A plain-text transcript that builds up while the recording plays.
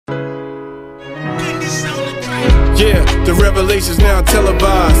Yeah, the revelation's now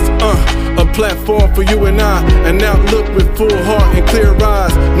televised. A platform for you and I, an outlook with full heart and clear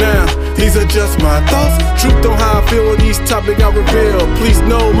eyes. Now, these are just my thoughts. Truth on how I feel on these topics I reveal. Please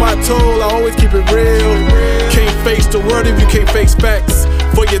know my toll, I always keep it real. Can't face the word if you can't face facts.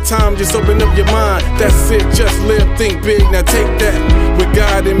 For your time, just open up your mind. That's it, just live, think big, now take that. With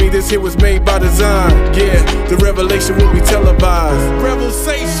God in me, this here was made by design. Yeah, the revelation will be televised.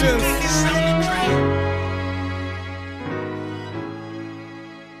 Revelations.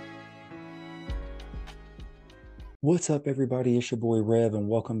 What's up, everybody? It's your boy Rev, and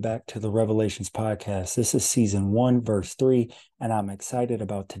welcome back to the Revelations Podcast. This is season 1, verse 3, and I'm excited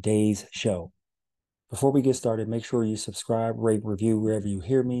about today's show. Before we get started, make sure you subscribe, rate, review wherever you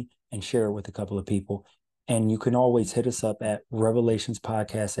hear me, and share it with a couple of people. And you can always hit us up at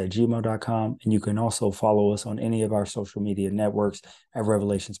revelsationspodcast@gmail.com, and you can also follow us on any of our social media networks at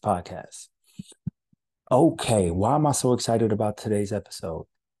Revelations Podcast. Okay, why am I so excited about today's episode?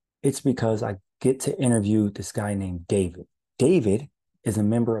 It's because I get to interview this guy named David. David is a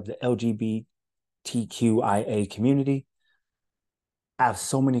member of the LGBTQIA community. I have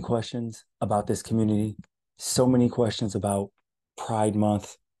so many questions about this community, so many questions about Pride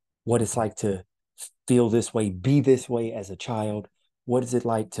Month, what it's like to feel this way, be this way as a child. What is it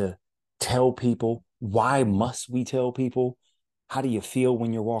like to tell people? Why must we tell people? How do you feel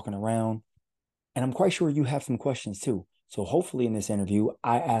when you're walking around? And I'm quite sure you have some questions too. So hopefully in this interview,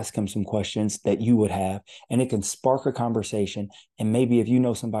 I ask him some questions that you would have, and it can spark a conversation. And maybe if you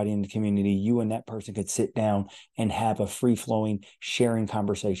know somebody in the community, you and that person could sit down and have a free-flowing, sharing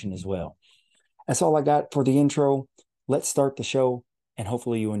conversation as well. That's all I got for the intro. Let's start the show, and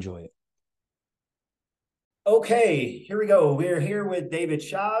hopefully you enjoy it. Okay, here we go. We're here with David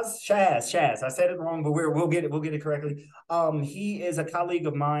Schas. Schas. I said it wrong, but we'll get it correctly. He is a colleague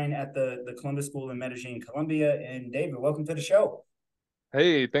of mine at the Columbus School in Medellin, Colombia. And David, welcome to the show.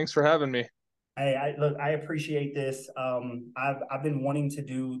 Hey, thanks for having me. Hey, I appreciate this. I've been wanting to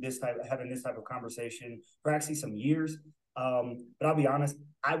do having this type of conversation for actually some years. But I'll be honest,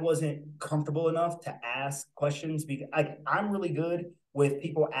 I wasn't comfortable enough to ask questions because I'm really good with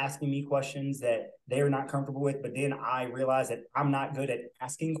people asking me questions that they're not comfortable with, but then I realize that I'm not good at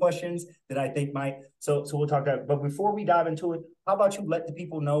asking questions that I think might. So we'll talk about it. But before we dive into it, how about you let the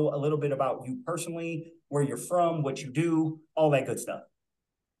people know a little bit about you personally, where you're from, what you do, all that good stuff.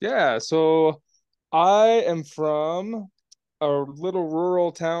 Yeah, so I am from a little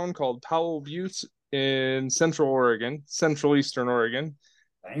rural town called Powell Butte in Central Eastern Oregon.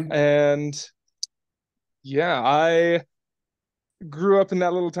 Okay. And yeah, I grew up in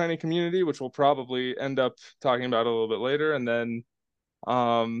that little tiny community, which we'll probably end up talking about a little bit later, and then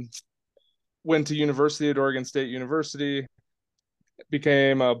went to university at Oregon State University,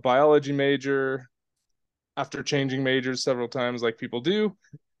 became a biology major after changing majors several times like people do.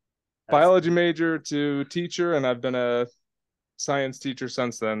 Biology major to teacher, and I've been a science teacher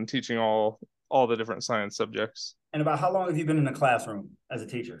since then, teaching all the different science subjects. And about how long have you been in the classroom as a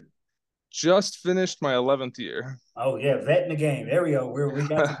teacher? Just finished my 11th year. Oh yeah, vet in the game. There we go. We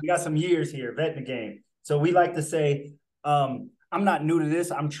got some years here, vet in the game. So we like to say, I'm not new to this.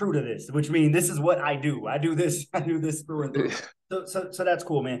 I'm true to this, which means this is what I do. I do this through and through. So that's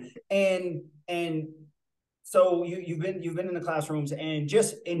cool, man. And so you've been in the classrooms, and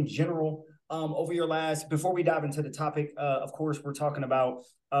just in general, over your before we dive into the topic, of course, we're talking about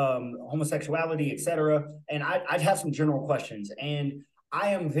homosexuality, etc. And I'd have some general questions, and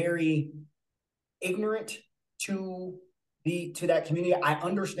I am very ignorant to that community. I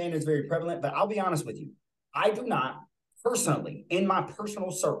understand it's very prevalent, but I'll be honest with you. I do not personally, in my personal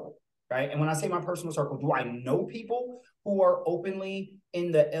circle, right? And when I say my personal circle, do I know people who are openly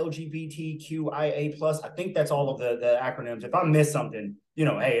in the LGBTQIA+? I think that's all of the acronyms. If I miss something,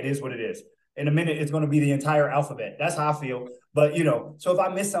 hey, it is what it is. In a minute, it's going to be the entire alphabet. That's how I feel. But, so if I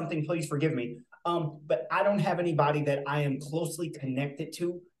miss something, please forgive me. But I don't have anybody that I am closely connected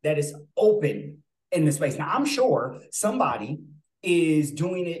to that is open in the space. Now, I'm sure somebody is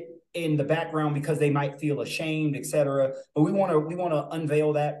doing it in the background because they might feel ashamed, etc. But we want to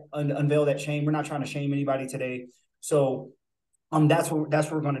unveil that shame. We're not trying to shame anybody today. So that's what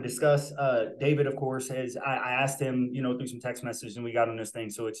we're going to discuss. David, of course, I asked him, through some text messages, and we got on this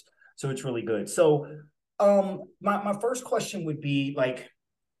thing. So it's really good. So my first question would be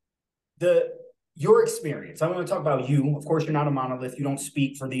your experience. I want to talk about you. Of course, you're not a monolith. You don't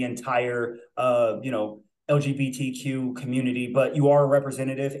speak for the entire, LGBTQ community, but you are a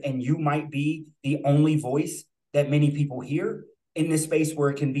representative, and you might be the only voice that many people hear in this space where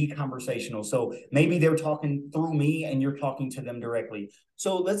it can be conversational. So maybe they're talking through me and you're talking to them directly.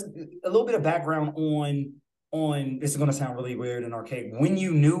 So a little bit of background on on, this is going to sound really weird and archaic, when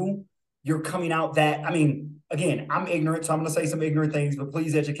you knew you're coming out that, I mean, again, I'm ignorant, so I'm going to say some ignorant things, but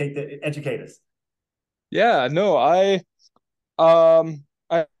please educate us. Yeah, no, I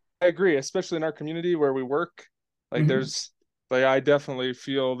agree, especially in our community where we work. Like Mm-hmm. there's like I definitely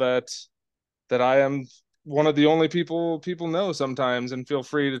feel that I am one of the only people know sometimes and feel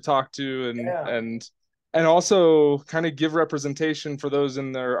free to talk to, Yeah. and also kind of give representation for those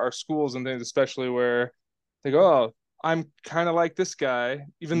in our schools and things, especially where they go, oh, I'm kind of like this guy,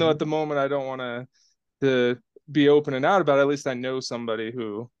 even though at the Mm-hmm. moment I don't want to be open and out about it. At least I know somebody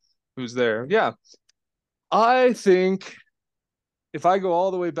who's there. Yeah. I think if I go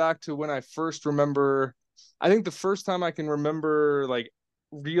all the way back to when I first remember, I think the first time I can remember like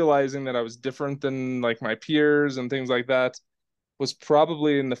realizing that I was different than like my peers and things like that was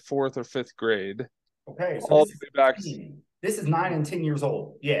probably in the fourth or fifth grade. Okay, so All this the is way back. 10. This is 9 and 10 years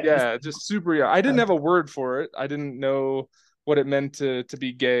old. Yeah. Yeah, just super young. I didn't have a word for it. I didn't know what it meant to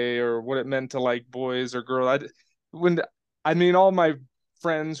be gay or what it meant to like boys or girls. When I mean all my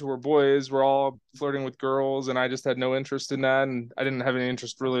friends who were boys were all flirting with girls and I just had no interest in that and I didn't have any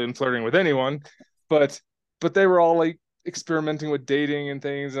interest really in flirting with anyone. But they were all like experimenting with dating and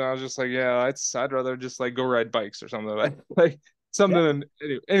things and I was just like, yeah, I'd rather just like go ride bikes or something like something Yeah.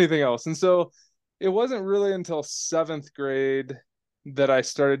 than anything else. And so it wasn't really until seventh grade that I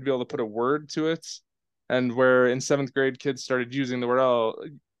started to be able to put a word to it, and where in seventh grade kids started using the word. Oh,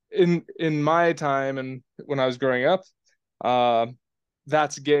 in my time and when I was growing up, uh,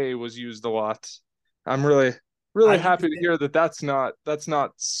 that's gay was used a lot. I'm really I happy used to it. hear that that's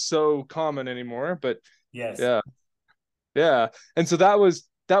not so common anymore. But Yes. yeah, yeah, and so that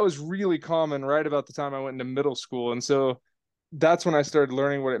was really common right about the time I went into middle school, and so that's when I started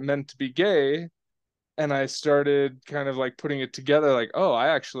learning what it meant to be gay and I started kind of like putting it together like, oh,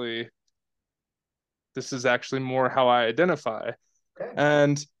 this is actually more how I identify. Okay.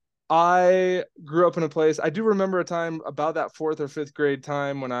 And I grew up in a place, I do remember a time about that fourth or fifth grade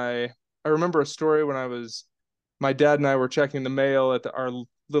time when I remember a story when my dad and I were checking the mail at our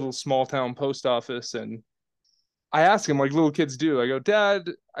little small town post office. And I asked him, like little kids do, I go, Dad,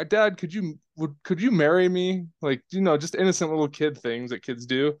 could you marry me? Like, just innocent little kid things that kids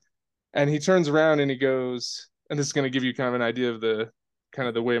do. And he turns around and he goes, and this is going to give you kind of an idea of the kind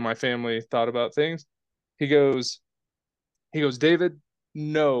of the way my family thought about things. He goes, David,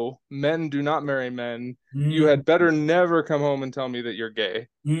 no, men do not marry men. You Mm, had better never come home and tell me that you're gay.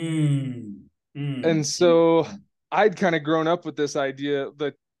 mm, And mm, so I'd kind of grown up with this idea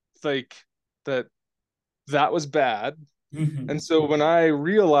that like that that was bad. And mm. so when I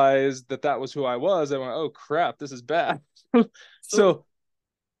realized that that was who I was, I went, oh crap, this is bad. So, So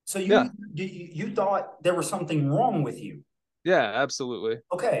so yeah, you thought there was something wrong with you. yeah, absolutely.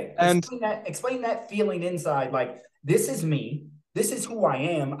 Okay, And explain that feeling inside. Like, this is me. This is who I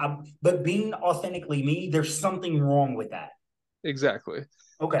am. But being authentically me, there's something wrong with that. exactly.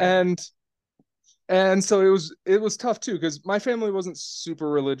 Okay. And so it was tough too because my family wasn't super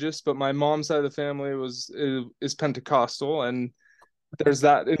religious, but my mom's side of the family is Pentecostal, and there's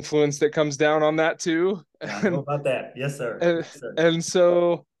that influence that comes down on that too. I know about that. Yes, sir. And Yes, sir. and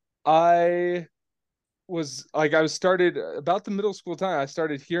so I I was started about the middle school time. I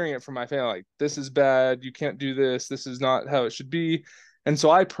started hearing it from my family, like this is bad. You can't do this. This is not how it should be. And so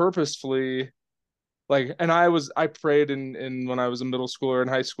I purposefully and I prayed in when I was a middle schooler and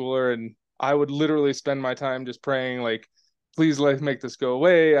high schooler, and I would literally spend my time just praying like, please let make this go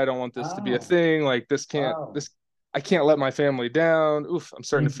away. I don't want this to be a Wow. thing. Like Wow. I can't let my family down. Oof, I'm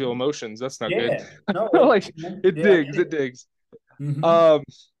starting to feel Mhm. emotions. That's not good. Yeah. No, Like yeah, I get it it. digs. Hmm. Um,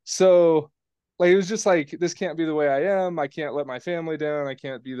 so like it was just like this can't be the way I am. I can't let my family down. I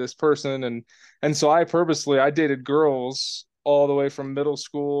can't be this person. And so I dated girls all the way from middle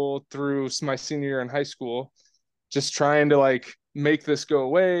school through my senior year in high school, just trying to like make this go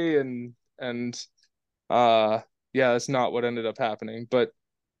away and uh yeah, that's not what ended up happening. But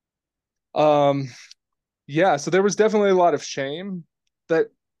um yeah, so there was definitely a lot of shame that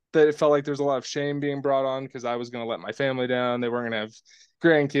it felt like there was a lot of shame being brought on because I was going to let my family down. They weren't going to have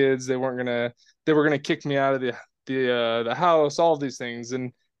grandkids. They were going to kick me out of the house, all of these things.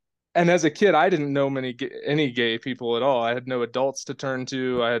 And as a kid, I didn't know any gay people at all. I had no adults to turn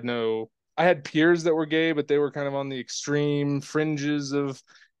to. I had peers that were gay, but they were kind of on the extreme fringes of,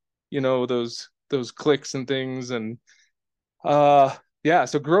 those cliques and things. And yeah,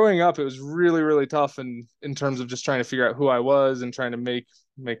 so growing up it was really really tough in terms of just trying to figure out who I was and trying to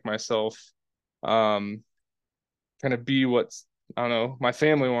make myself um kind of be what's I don't know, my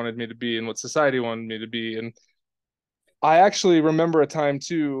family wanted me to be and what society wanted me to be. And I actually remember a time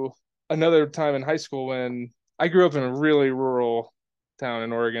too, another time in high school when I grew up in a really rural town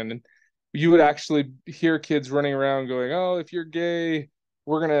in Oregon, and you would actually hear kids running around going, "Oh, if you're gay,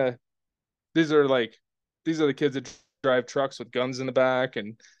 we're gonna." These are like, these are the kids that drive trucks with guns in the back,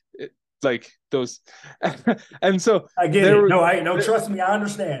 and like those, and so I get there it. were. No, I no. Trust me, I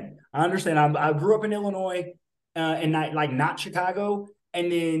understand. I understand. I grew up in Illinois, and not Chicago,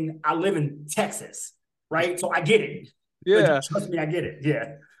 and then I live in Texas, right? So I get it. But Yeah, trust me, I get it.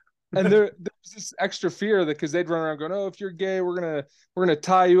 Yeah. and there's this extra fear that because they'd run around going, "Oh, if you're gay, we're gonna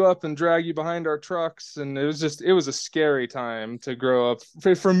tie you up and drag you behind our trucks," and it was a scary time to grow up.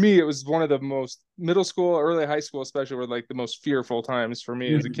 For me, it was one of the most, middle school, early high school, especially, were like the most fearful times for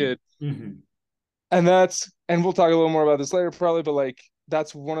me as a Mm-hmm. kid. Mm-hmm. And we'll talk a little more about this later probably, but like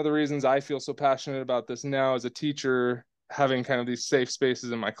that's one of the reasons I feel so passionate about this now as a teacher, having kind of these safe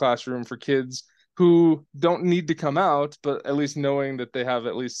spaces in my classroom for kids who don't need to come out, but at least knowing that they have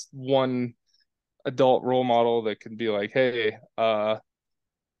at least one adult role model that can be like, hey,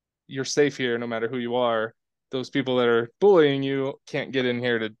 you're safe here no matter who you are. Those people that are bullying you can't get in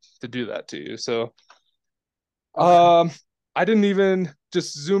here to do that to you. So Okay. I didn't even,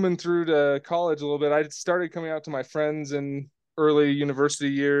 just zooming through to college a little bit. I started coming out to my friends in early university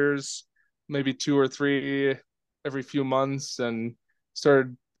years, maybe two or three every few months, and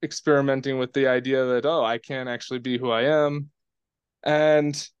started experimenting with the idea that, oh, I can actually be who I am.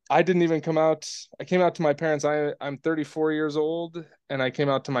 And I didn't even come out. I came out to my parents. I'm 34 years old, and I came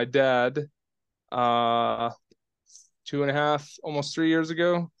out to my dad uh 2.5, almost 3 years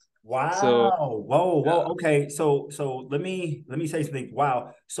ago. So Wow. Whoa. Whoa. yeah, Okay. So let me say something.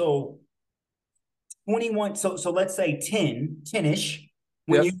 Wow. So 21. So let's say 10-ish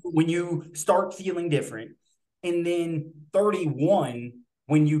when yep, you start feeling different, and then 31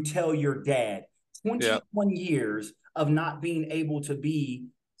 when you tell your dad. yep. 21 years of not being able to be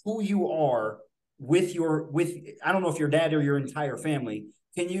who you are with I don't know if your dad or your entire family.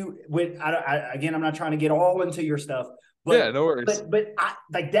 Can you with again, I'm not trying to get all into your stuff, but Yeah, no worries. I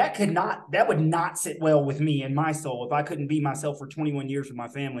like that would not sit well with me and my soul if I couldn't be myself for 21 years with my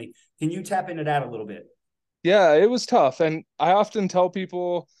family. Can you tap into that a little bit? Yeah, it was tough. And I often tell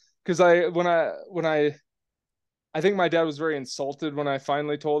people, because I think my dad was very insulted when I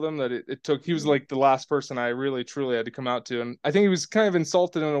finally told him that it took, he was like the last person I really truly had to come out to. And I think he was kind of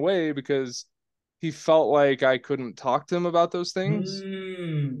insulted in a way because he felt like I couldn't talk to him about those things.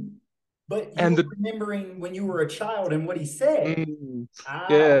 Mm. But you And were the remembering when you were a child and what he said. mm, Ah,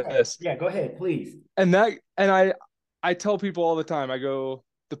 okay. yes. Yeah, go ahead, please. And I tell people all the time, I go,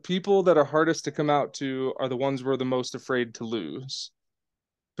 the people that are hardest to come out to are the ones we're the most afraid to lose,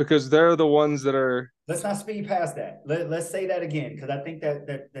 because they're the ones that are. Let's not speed past that. Let's say that again because I think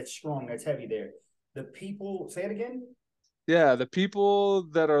that's strong. That's heavy there. The people, say it again. Yeah, the people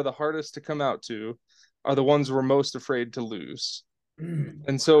that are the hardest to come out to are the ones we're most afraid to lose. Mm.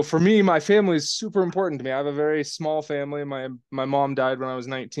 And so for me, my family is super important to me. I have a very small family. My mom died when I was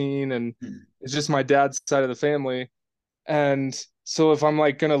 19, and Mm. it's just my dad's side of the family. And so if I'm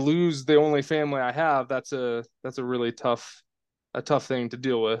like gonna lose the only family I have, that's a really tough thing to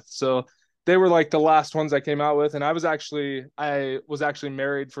deal with. So they were like the last ones I came out with, and I was actually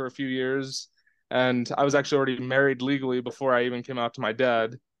married for a few years, and I was actually already married legally before I even came out to my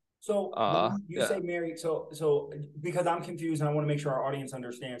dad. So when you Yeah, say married, so because I'm confused and I want to make sure our audience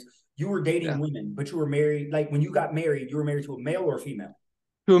understands, you were dating yeah. women, but you were married. Like when you got married, you were married to a male or a female.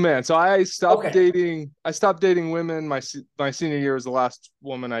 Cool, man. So I stopped Okay. dating. I stopped dating women. My senior year was the last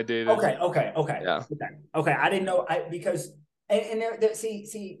woman I dated. Yeah, Okay. I didn't know because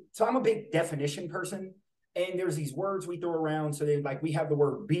see, so I'm a big definition person, and there's these words we throw around. So they like we have the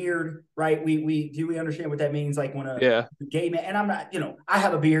word beard, right? We understand what that means? Like when a yeah, gay man, and I'm not, I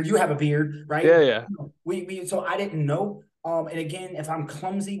have a beard, you have a beard, right? yeah, yeah. We so I didn't know. And again, if I'm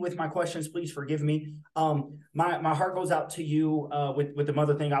clumsy with my questions, please forgive me. My heart goes out to you with the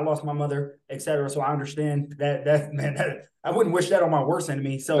mother thing. I lost my mother, etc. So I understand that man. I wouldn't wish that on my worst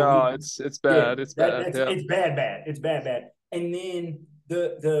enemy. So No, it's yeah, bad. It's bad. that's Yeah, it's bad. It's bad. And then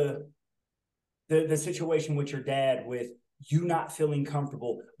the situation with your dad with you not feeling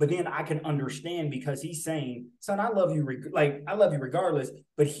comfortable, but then I can understand because he's saying, son, I love you, I love you regardless,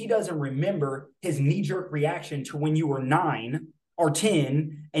 but he doesn't remember his knee-jerk reaction to when you were 9 or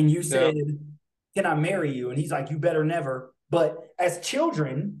 10 and you yeah. said, can I marry you? And he's like, you better never. But as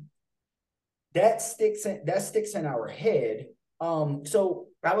children, that sticks in our head. So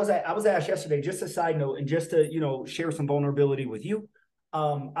I was asked yesterday, just a side note, and just to share some vulnerability with you.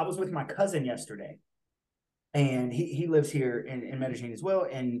 I was with my cousin yesterday, and he lives here in Medellin as well.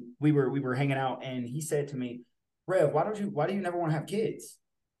 And we were hanging out, and he said to me, Rev, why do you never want to have kids?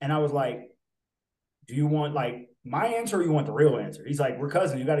 And I was like, do you want like my answer or you want the real answer? He's like, we're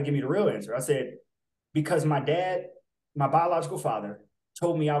cousins. You got to give me the real answer. I said, because my dad, my biological father,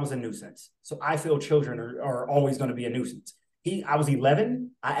 told me I was a nuisance. So I feel children are always going to be a nuisance. I was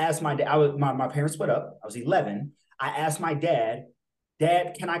 11. I asked my dad, my parents split up. I was 11. I asked my dad,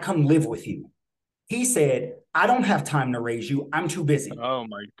 Dad, can I come live with you? He said, I don't have time to raise you. I'm too busy. Oh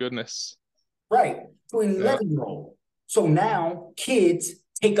my goodness. Right. To an 11-year-old. So now kids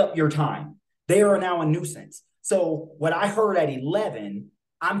take up your time. They are now a nuisance. So what I heard at 11,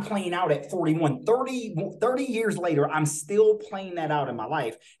 I'm playing out at 41. 30 years later, I'm still playing that out in my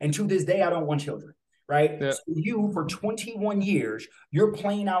life. And to this day, I don't want children. Right. Yeah. So you, for 21 years, you're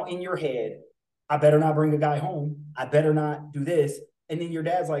playing out in your head, I better not bring a guy home. I better not do this. And then your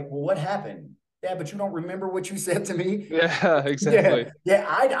dad's like, well, what happened? Dad, but you don't remember what you said to me? Yeah, exactly. Yeah,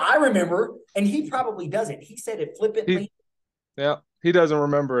 I remember. And he probably doesn't. He said it flippantly. He doesn't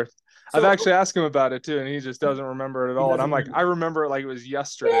remember it. So, I've actually asked him about it too, and he just doesn't remember it at all. And I'm like, I remember it like it was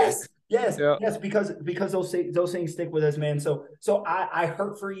yesterday. Yes, because those things stick with us, man. So I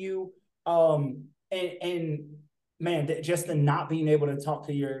hurt for you. And man, just the not being able to talk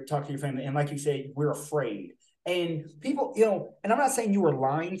to your family. And like you said, we're afraid. And people, and I'm not saying you were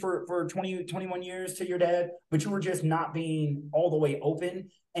lying for 21 years to your dad, but you were just not being all the way open.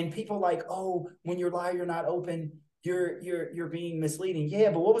 And people like, oh, when you lie, you're not open. You're being misleading.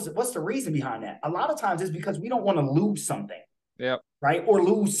 Yeah, but what's the reason behind that? A lot of times it's because we don't want to lose something. Yeah. Right. Or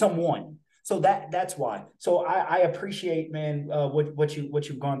lose someone. So that's why. So I appreciate, man, what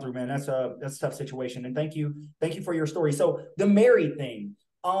you've gone through, man. That's a tough situation. And thank you for your story. So the married thing.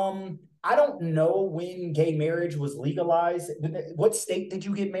 I don't know when gay marriage was legalized. What state did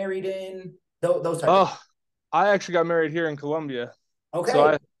you get married in? Those types of things. I actually got married here in Colombia. Okay.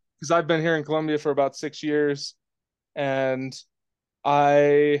 So because I've been here in Colombia for about 6 years, and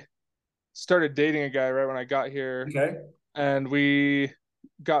I started dating a guy right when I got here. Okay. And we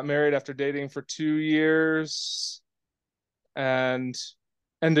got married after dating for 2 years and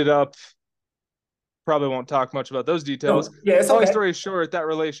ended up, probably won't talk much about those details. No, yeah, it's long okay. story short, that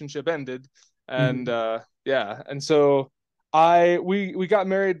relationship ended. And and so we got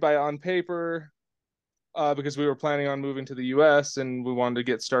married on paper because we were planning on moving to the US, and we wanted to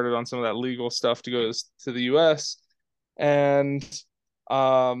get started on some of that legal stuff to go to the US. And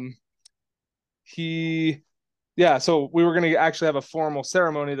so we were going to actually have a formal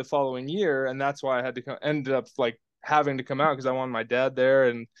ceremony the following year, and that's why I had to ended up like having to come out, because I wanted my dad there.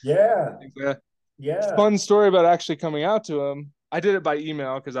 And fun story about actually coming out to him. I did it by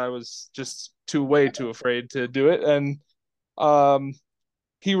email because I was just way too afraid to do it. And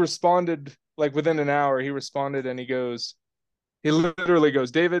he responded like within an hour. He responded and he literally goes,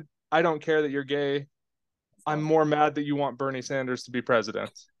 David, I don't care that you're gay. I'm more mad that you want Bernie Sanders to be president.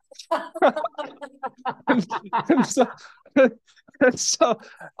 so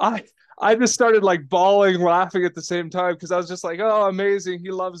I just started like bawling, laughing at the same time, because I was just like, oh, amazing. He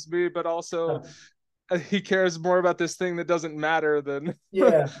loves me, but also he cares more about this thing that doesn't matter than.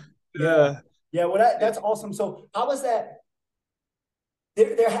 Yeah. Well, that's awesome. So how was that?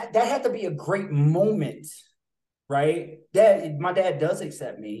 That had to be a great moment, right? My dad does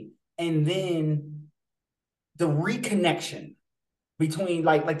accept me, and then the reconnection between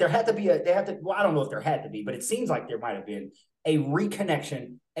like there had to be well, I don't know if there had to be, but it seems like there might have been a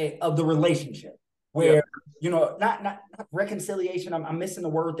reconnection of the relationship where not reconciliation. I'm missing the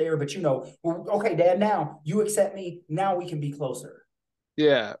word there, but okay, Dad, now you accept me. Now we can be closer.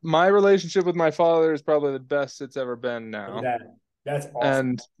 Yeah, my relationship with my father is probably the best it's ever been now. That's awesome.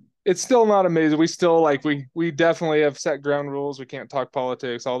 And it's still not amazing. We still we definitely have set ground rules. We can't talk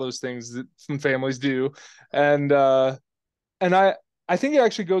politics, all those things that some families do. And I think it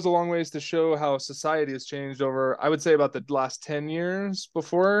actually goes a long ways to show how society has changed over, I would say, about the last 10 years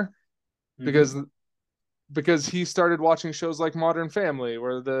before, because he started watching shows like Modern Family,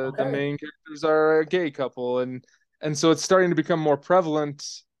 where the main characters are a gay couple, and so it's starting to become more prevalent.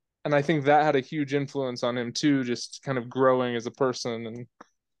 And I think that had a huge influence on him too, just kind of growing as a person. And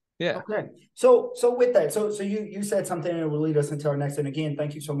Okay. So with that, so you said something that will lead us into our next. And again,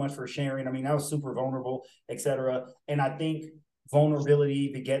 thank you so much for sharing. I mean, that was super vulnerable, etc. And I think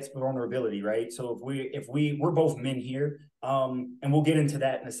vulnerability begets vulnerability, right? So if we're both men here, and we'll get into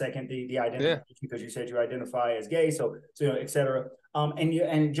that in a second, the identity, because you said you identify as gay, so etc.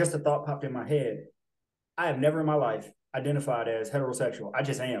 And just a thought popped in my head. I have never in my life identified as heterosexual. I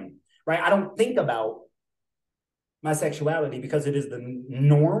just am, right? I don't think about my sexuality because it is the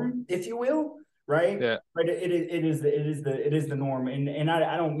norm, if you will, right? Yeah. Right. It is the norm, and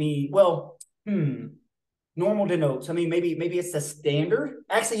I don't mean, well, Normal denotes. I mean, maybe it's the standard.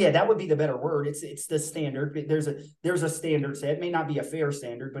 Actually, yeah, that would be the better word. It's the standard. There's a standard set. It may not be a fair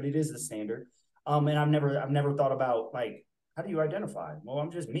standard, but it is the standard. And I've never thought about like, how do you identify? Well,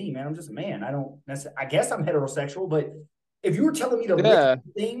 I'm just me, man. I'm just a man. I guess I'm heterosexual, but if you were telling me to list Yeah.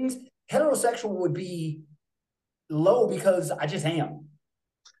 things, heterosexual would be low because I just am.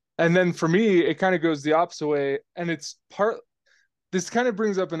 And then for me, it kind of goes the opposite way. And this kind of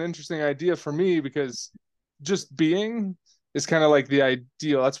brings up an interesting idea for me, because just being is kind of like the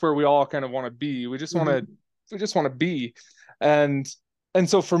ideal. That's where we all kind of want to be. We just want to be. And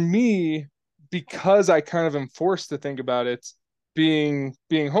so for me, because I kind of am forced to think about it, being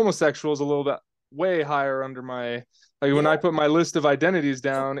homosexual is a little bit way higher under my, like, when I put my list of identities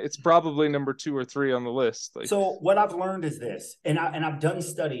down, it's probably number 2 or 3 on the list. Like, so what I've learned is this, and I've done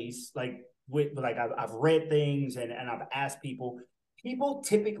studies I've read things and I've asked people. People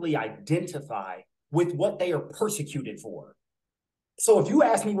typically identify with what they are persecuted for. So if you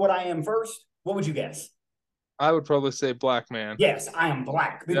ask me what I am first, what would you guess? I would probably say black man. Yes, I am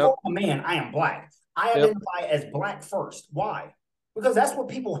black. Before I'm a man, I am black. I identify as black first. Why? Because that's what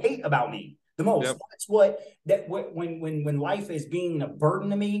people hate about me the most. That's when life is being a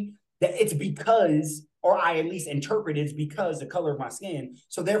burden to me, that it's because, or I at least interpret it's because the color of my skin.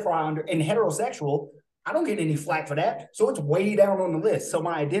 So therefore, and heterosexual, I don't get any flack for that. So it's way down on the list. So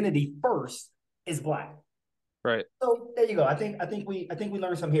my identity first is black. Right. So there you go. I think we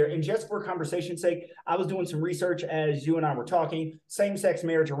learned some here. And just for conversation's sake, I was doing some research as you and I were talking. Same-sex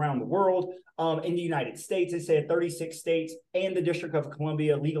marriage around the world. In the United States, it said 36 states and the District of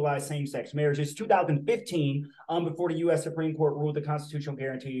Columbia legalized same-sex marriages. 2015, before the U.S. Supreme Court ruled the constitutional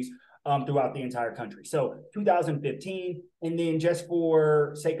guarantees throughout the entire country. So 2015, and then just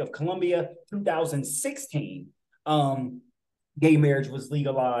for sake of Columbia, 2016. Gay marriage was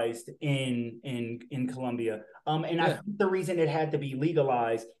legalized in Colombia. And I think the reason it had to be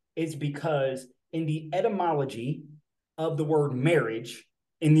legalized is because in the etymology of the word marriage,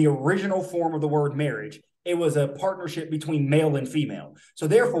 in the original form of the word marriage, it was a partnership between male and female. So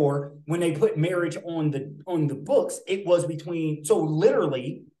therefore, when they put marriage on the books, it was between, so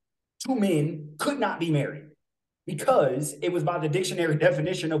literally 2 men could not be married because it was by the dictionary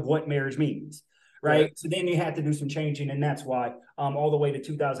definition of what marriage means. Right. So then you had to do some changing, and that's why all the way to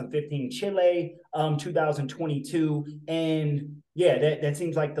 2015 Chile, 2022, and that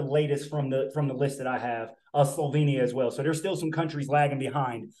seems like the latest from the list that I have, Slovenia as well. So there's still some countries lagging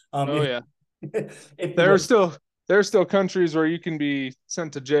behind. There are still countries where you can be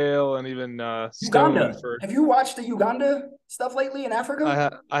sent to jail and even Uganda. stoned for. Have you watched the Uganda stuff lately in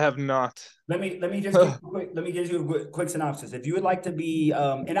Africa? I have not. Let me give you a quick synopsis. If you would like to be,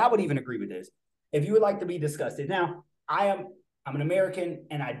 and I would even agree with this. If you would like to be disgusted. Now, I'm an American,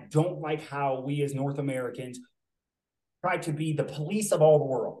 and I don't like how we as North Americans try to be the police of all the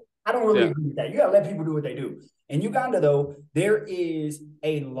world. I don't really agree with that. You got to let people do what they do. In Uganda, though, there is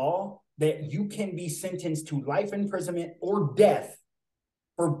a law that you can be sentenced to life imprisonment or death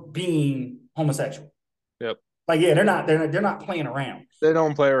for being homosexual. Yep. Like, they're not playing around. They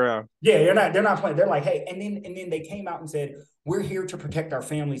don't play around. Yeah, they're not playing. They're like, hey, and then they came out and said, we're here to protect our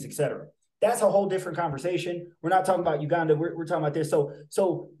families, etc. That's a whole different conversation. We're not talking about Uganda. We're talking about this.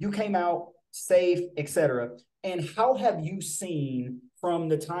 So you came out safe, etc. And how have you seen from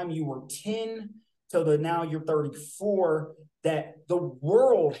the time you were 10 to now you're 34 that the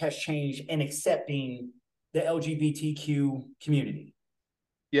world has changed in accepting the LGBTQ community?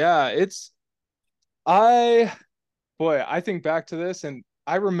 Yeah, I think back to this, and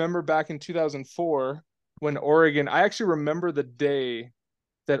I remember back in 2004 when Oregon, I actually remember the day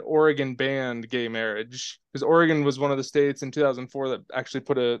that Oregon banned gay marriage, because Oregon was one of the states in 2004 that actually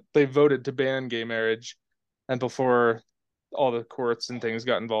they voted to ban gay marriage, and before all the courts and things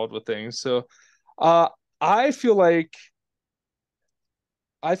got involved with things. So I feel like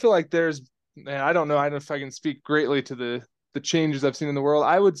there's, man, I don't know if I can speak greatly to the changes I've seen in the world.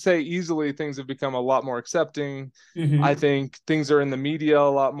 I would say easily things have become a lot more accepting. I think things are in the media a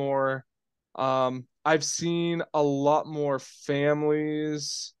lot more. I've seen a lot more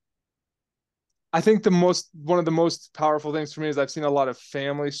families. I think one of the most powerful things for me is I've seen a lot of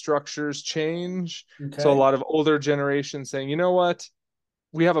family structures change. Okay. So a lot of older generations saying, you know what,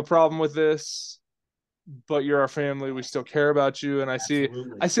 we have a problem with this, but you're our family. We still care about you. And I see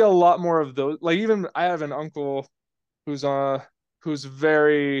a lot more of those. Like, even I have an uncle who's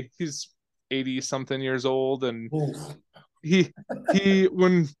 80 something years old, and he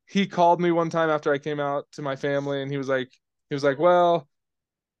when he called me one time after I came out to my family, and he was like, well,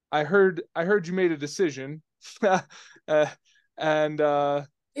 I heard you made a decision. And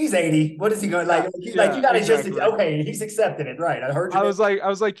He's 80. What is he going like? Like you got to just exactly. okay. He's accepting it, right? I heard you. I was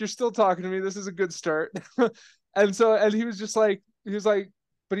like, you're still talking to me. This is a good start. And he was just like,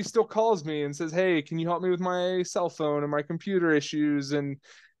 but he still calls me and says, hey, can you help me with my cell phone and my computer issues? And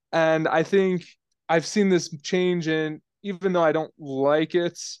I think I've seen this change, and even though I don't like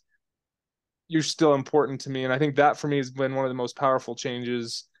it, you're still important to me. And I think that for me has been one of the most powerful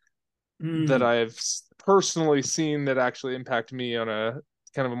changes that I've personally seen that actually impact me on a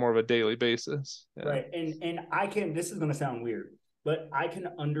kind of a more of a daily basis. Yeah. Right. And I can, this is going to sound weird, but I can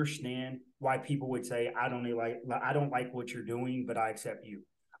understand why people would say, I don't like what you're doing, but I accept you.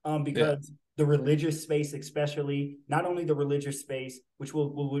 Because the religious space, especially, not only the religious space, which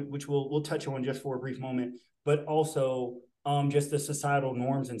we'll touch on just for a brief moment, but also just the societal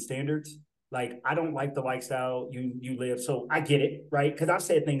norms and standards. Like, I don't like the lifestyle you live. So I get it, right? Because I've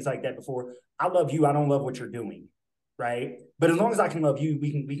said things like that before. I love you. I don't love what you're doing, right? But as long as I can love you,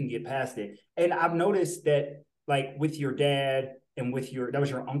 we can get past it. And I've noticed that, like, with your dad and that was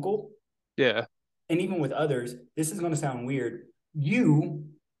your uncle. Yeah. And even with others, this is going to sound weird. You,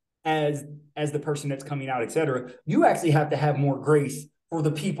 as the person that's coming out, etc., you actually have to have more grace for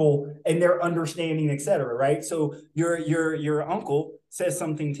the people and their understanding, etc., right? So your uncle says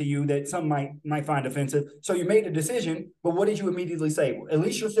something to you that some might find offensive. So you made a decision, but what did you immediately say? Well, at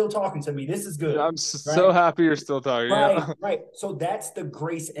least you're still talking to me. This is good. I'm so happy you're still talking. Right, yeah. right. So that's the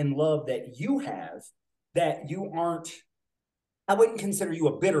grace and love that you have, that you aren't, I wouldn't consider you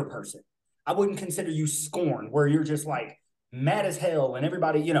a bitter person. I wouldn't consider you scorn, where you're just like mad as hell and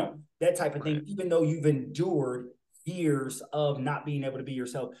everybody, that type of thing, even though you've endured years of not being able to be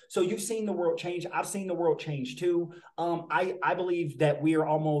yourself. So you've seen the world change. I've seen the world change too. I believe that we're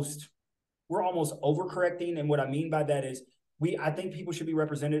almost overcorrecting. And what I mean by that is I think people should be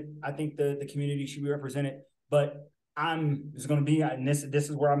represented. I think the community should be represented, but this is going to be, and this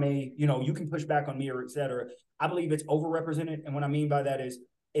is where I may, you can push back on me or et cetera. I believe it's overrepresented. And what I mean by that is,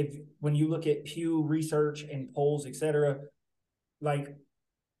 when you look at Pew Research and polls, et cetera, like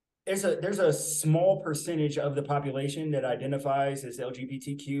there's a small percentage of the population that identifies as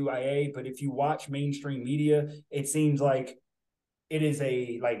LGBTQIA, but if you watch mainstream media, it seems like it is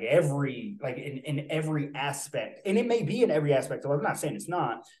in every aspect, and it may be in every aspect. I'm not saying it's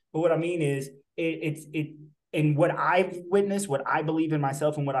not, but what I mean is and what I've witnessed, what I believe in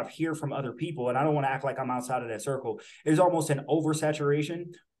myself, and what I've heard from other people, and I don't want to act like I'm outside of that circle, is almost an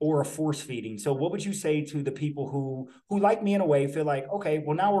oversaturation or a force feeding. So what would you say to the people who like me in a way feel like, okay,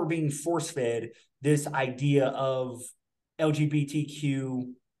 well, now we're being force fed this idea of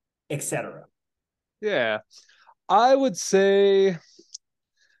LGBTQ, etc.? Yeah. I would say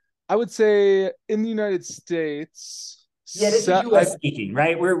in the United States. Yeah, this is U.S. speaking,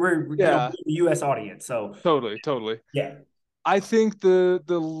 right? We're the U.S. audience, so totally. Yeah, I think the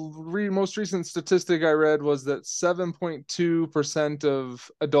most recent statistic I read was that 7.2% of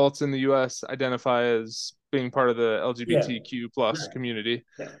adults in the U.S. identify as being part of the LGBTQ plus community.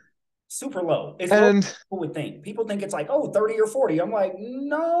 Yeah. Super low. It's low than people would think. People think it's like, 30 or 40. I'm like,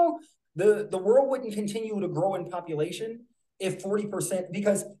 no, the world wouldn't continue to grow in population if 40%,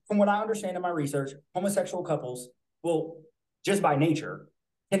 because from what I understand in my research, homosexual couples, well, just by nature,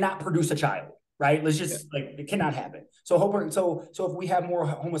 cannot produce a child, right? Let's just it cannot happen. So if we have more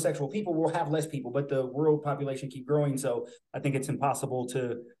homosexual people, we'll have less people, but the world population keep growing. So I think it's impossible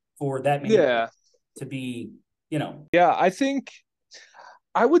for that many to be, Yeah, I think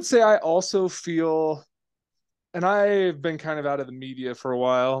I would say I also feel, and I've been kind of out of the media for a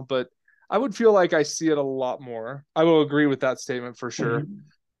while, but I would feel like I see it a lot more. I will agree with that statement for sure. Mm-hmm.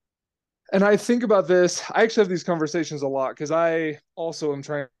 And I think about this, I actually have these conversations a lot because I also am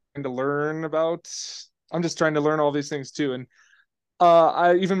trying to learn I'm just trying to learn all these things too. And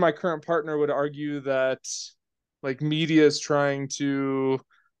even my current partner would argue that like media is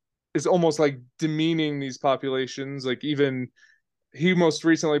almost like demeaning these populations. Like even he most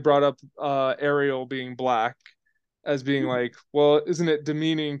recently brought up Ariel being black as being like, well, isn't it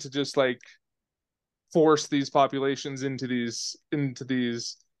demeaning to just like force these populations into these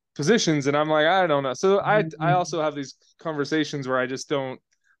positions? And I'm like, I don't know. So I also have these conversations where I just don't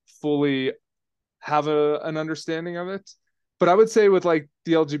fully have an understanding of it. But I would say with like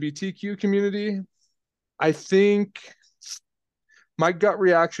the LGBTQ community, I think my gut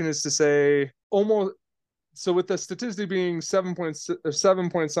reaction is to say almost, so with the statistic being 7 point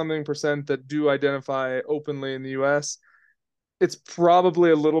something percent that do identify openly in the US, it's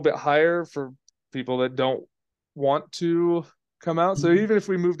probably a little bit higher for people that don't want to come out. So even if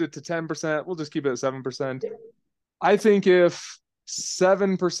we moved it to 10%, we'll just keep it at 7%. I think if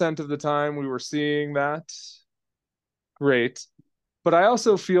 7% of the time we were seeing that, great. But I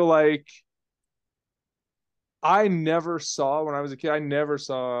also feel like I never saw, when I was a kid, I never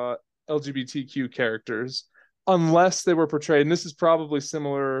saw LGBTQ characters unless they were portrayed. And this is probably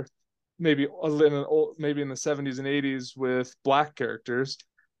similar, maybe maybe in the 70s and 80s with Black characters.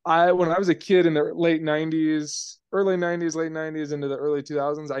 When I was a kid in the late 90s, early 90s, late 90s into the early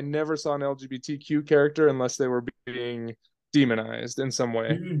 2000s, I never saw an LGBTQ character unless they were being demonized in some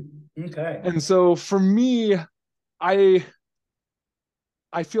way. Okay. And so for me, I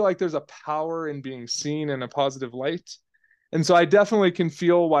I feel like there's a power in being seen in a positive light. And so I definitely can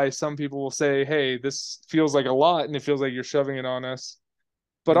feel why some people will say, hey, this feels like a lot and it feels like you're shoving it on us.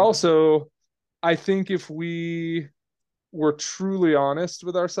 But also, I think if we were truly honest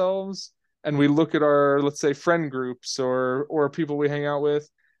with ourselves and we look at our, let's say, friend groups or people we hang out with,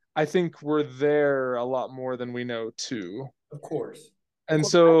 I think we're there a lot more than we know too. Of course. And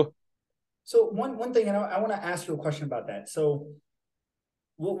so one thing, and I want to ask you a question about that. So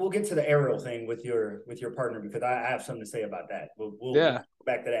we'll get to the aerial thing with your partner, because I have something to say about that. We'll go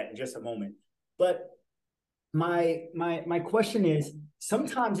back to that in just a moment. But my question is,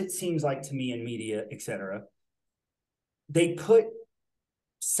 sometimes it seems like to me in media, etc., they put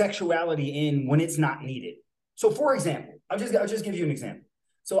sexuality in when it's not needed. So for example, I'll just give you an example.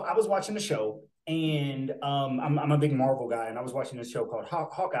 So I was watching the show, and I'm a big Marvel guy, and I was watching this show called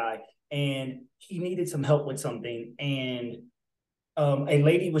Hawkeye, and he needed some help with something, and a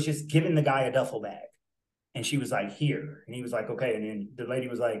lady was just giving the guy a duffel bag, and she was like, here. And he was like, okay. And then the lady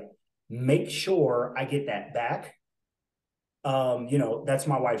was like, make sure I get that back. That's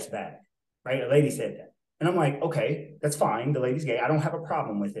my wife's bag, right? A lady said that. And I'm like, okay, that's fine. The lady's gay. I don't have a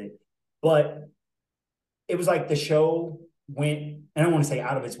problem with it. But it was like the show went, I don't want to say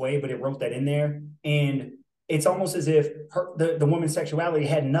out of its way, but it wrote that in there. And it's almost as if the woman's sexuality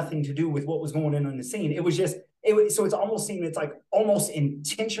had nothing to do with what was going on in the scene. It was just, so it's almost seemed, it's like almost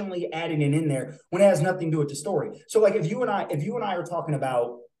intentionally adding it in there when it has nothing to do with the story. So like if you and I are talking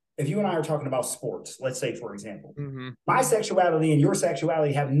about sports, let's say, for example, my sexuality and your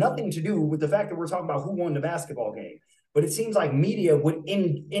sexuality have nothing to do with the fact that we're talking about who won the basketball game. But it seems like media would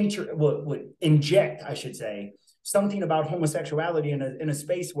inject, I should say, something about homosexuality in a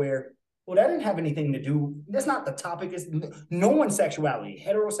space where, well, that didn't have anything to do. That's not the topic. It's no one's sexuality,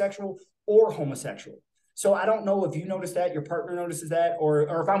 heterosexual or homosexual. So I don't know if you notice that, your partner notices that, or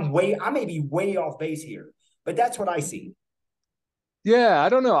if I may be way off base here, but that's what I see. Yeah, I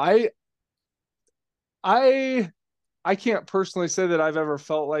don't know. I can't personally say that I've ever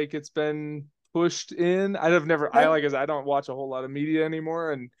felt like it's been pushed in. I don't watch a whole lot of media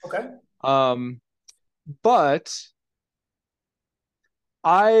anymore, and okay. But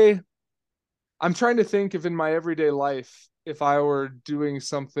I'm trying to think if in my everyday life, if I were doing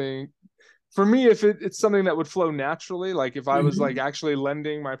something, for me, if it's something that would flow naturally, like if I was like actually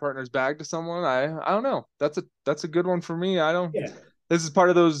lending my partner's bag to someone, I don't know. That's a good one for me. This is part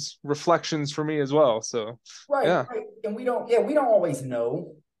of those reflections for me as well. So right. And we don't always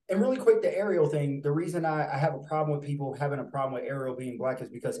know. And really quick, the Ariel thing, the reason I have a problem with people having a problem with Ariel being Black is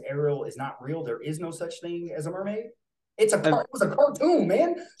because Ariel is not real. There is no such thing as a mermaid. It was a cartoon,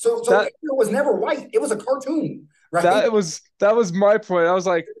 man. So Ariel was never white. It was a cartoon, right? That was my point.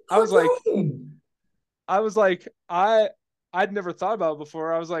 I'd never thought about it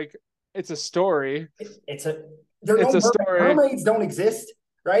before. I was like, it's a story. Mermaids don't exist,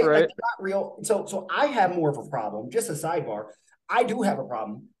 right? Like, they're not real. So I have more of a problem. Just a sidebar. I do have a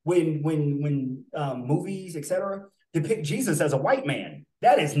problem when movies, etc., depict Jesus as a white man.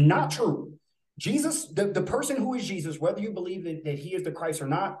 That is not true. Jesus, the person who is Jesus, whether you believe that he is the Christ or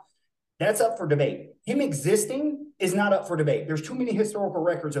not, that's up for debate. Him existing is not up for debate. There's too many historical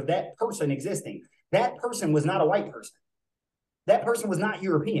records of that person existing. That person was not a white person. That person was not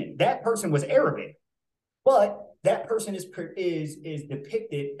European. That person was Arabic. But that person is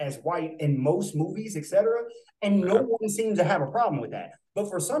depicted as white in most movies, etc., and no one seems to have a problem with that.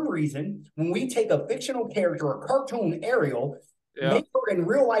 But for some reason, when we take a fictional character, a cartoon Ariel, make her in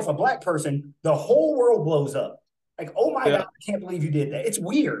real life a Black person, the whole world blows up. Like, oh my God, I can't believe you did that. It's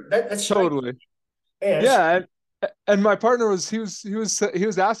weird. That's totally. And my partner was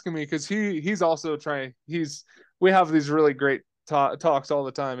asking me, because he's also trying. We have these really great talks all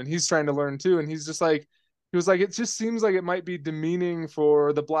the time, and he's trying to learn too. And he's just like, he was like, it just seems like it might be demeaning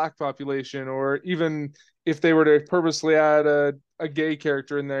for the Black population, or even if they were to purposely add a gay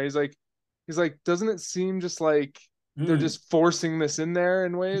character in there. He's like, doesn't it seem just like they're just forcing this in there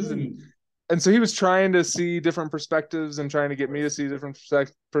in ways? And so he was trying to see different perspectives and trying to get me to see different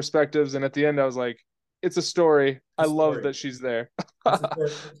perspectives. And at the end, I was like, it's a story. I love that she's there.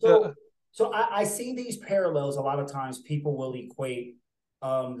 So I see these parallels. A lot of times people will equate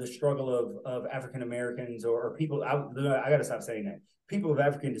the struggle of African Americans or people. I got to stop saying that. People of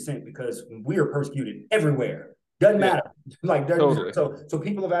African descent, because we are persecuted everywhere. Doesn't matter. Like totally. So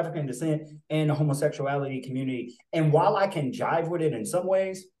people of African descent and the homosexuality community. And while I can jive with it in some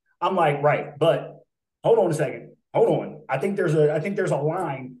ways, I'm like, right, but hold on a second. Hold on. I think there's a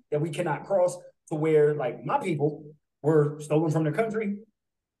line that we cannot cross to where, like, my people were stolen from the country,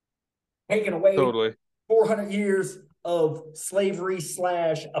 taken away, Totally. 400 years of slavery /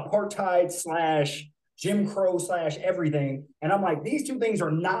 apartheid / Jim Crow / everything. And I'm like, these two things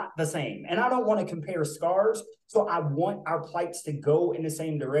are not the same. And I don't want to compare scars. So I want our plights to go in the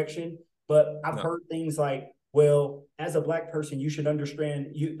same direction. But I've heard things like, well, as a Black person, you should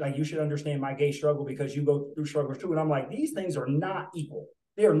understand my gay struggle because you go through struggles too. And I'm like, these things are not equal.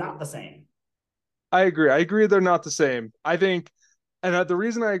 They are not the same. I agree. They're not the same. I think, and the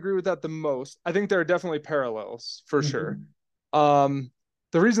reason I agree with that the most, I think there are definitely parallels for sure.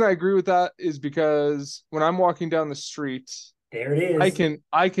 The reason I agree with that is because when I'm walking down the street, there it is.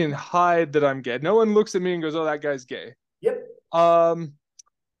 I can hide that I'm gay. No one looks at me and goes, "Oh, that guy's gay." Yep.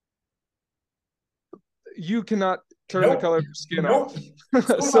 You cannot turn the color of your skin off.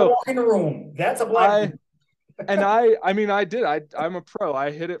 So walk in the room. That's a Black. And I mean, I'm a pro.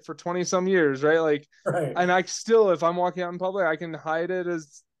 I hid it for 20 some years, right? Like, and I still, if I'm walking out in public, I can hide it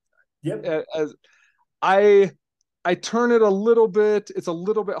as I turn it a little bit. It's a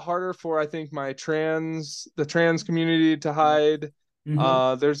little bit harder for, I think, the trans community to hide.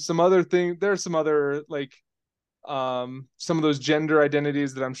 There's some other like, some of those gender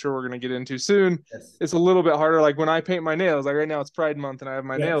identities that I'm sure we're going to get into soon. It's a little bit harder. Like when I paint my nails, like right now it's Pride Month and I have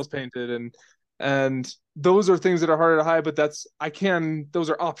my nails painted, and those are things that are harder to hide, but those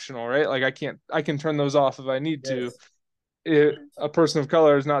are optional, right? Like I can turn those off if I need to. A person of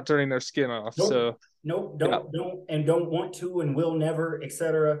color is not turning their skin off. Don't want to and will never,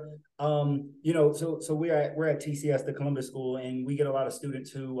 etc. So we're at TCS, the Columbus School, and we get a lot of students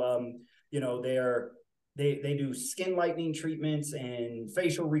who they do skin lightening treatments and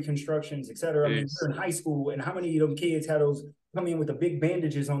facial reconstructions, etc. I mean, we're in high school, and how many of them kids had those come in with the big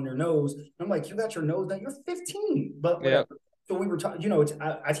bandages on their nose? I'm like, you got your nose done? You're 15, but whatever. So we were talking.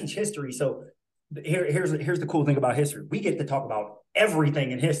 I teach history, so here's the cool thing about history. We get to talk about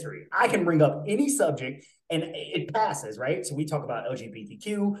everything in history. I can bring up any subject and it passes, right? So we talk about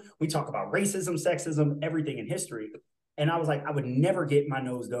LGBTQ, we talk about racism, sexism, everything in history. And I was like, I would never get my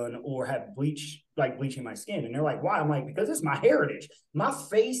nose done or have bleaching my skin. And they're like, why? I'm like, because it's my heritage. My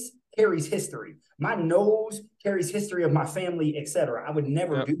face carries history. My nose carries history of my family, etc. I would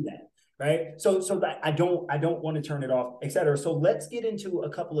never do that. Right. So that I don't want to turn it off, etc. So let's get into a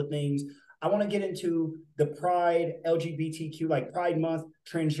couple of things. I want to get into the Pride, LGBTQ, like Pride Month,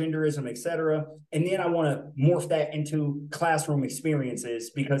 transgenderism, etc. And then I want to morph that into classroom experiences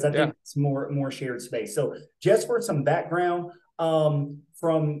because I think it's more shared space. So just for some background from,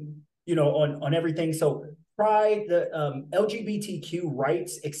 on everything. So Pride, the LGBTQ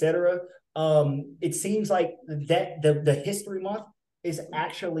rights, etc. It seems like that the History Month is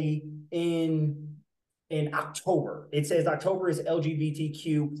actually in October. It says October is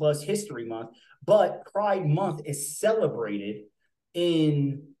LGBTQ plus History Month, but Pride Month is celebrated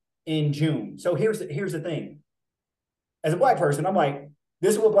in June. So here's the thing. As a Black person, I'm like,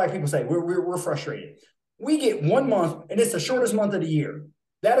 this is what Black people say. We're frustrated. We get 1 month, and it's the shortest month of the year.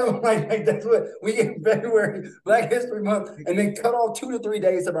 That's what we get in February, Black History Month, and then cut off 2 to 3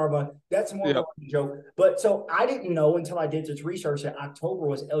 days of our month. That's more of a joke. But so I didn't know until I did this research that October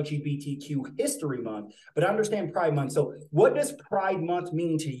was LGBTQ History Month, but I understand Pride Month. So what does Pride Month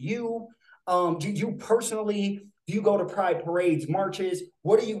mean to you? Do you personally, do you go to Pride parades, marches?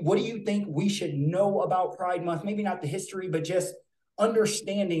 What do you think we should know about Pride Month? Maybe not the history, but just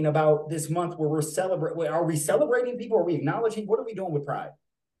understanding about this month where we're celebrating. Are we celebrating people? Are we acknowledging? What are we doing with Pride?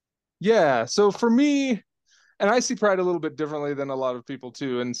 Yeah. So for me, and I see Pride a little bit differently than a lot of people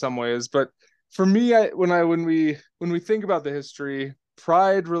too, in some ways, but for me, when we think about the history,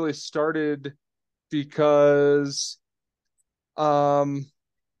 Pride really started because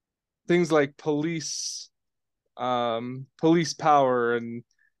things like police power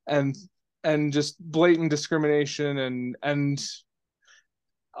and just blatant discrimination and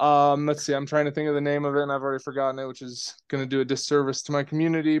let's see, I'm trying to think of the name of it and I've already forgotten it, which is going to do a disservice to my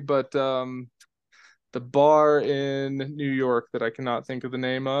community, but the bar in New York that I cannot think of the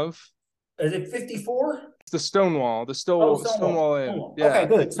name of. Is it 54? The Stonewall. Stonewall Inn. Stonewall. Yeah. Okay,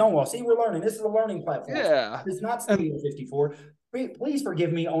 good. Stonewall. See, we're learning. This is a learning platform. Yeah. It's not Studio 54. Please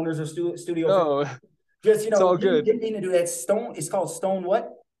forgive me, owners of Studio 54. No, just, it's all good. Didn't mean to do that. It's called Stone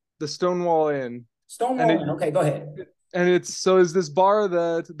what? The Stonewall Inn. Stonewall Inn. Okay, go ahead. and is this bar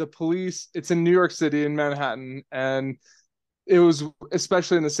that the police, it's in New York City in Manhattan, and it was,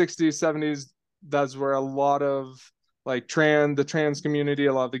 especially in the 60s, 70s, that's where a lot of like the trans community,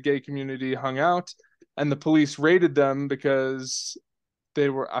 a lot of the gay community hung out, and the police raided them because they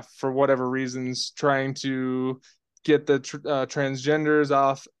were, for whatever reasons, trying to get the transgenders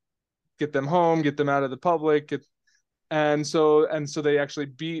off, get them home, get them out of the public, and so they actually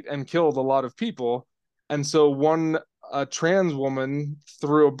beat and killed a lot of people. And so one a trans woman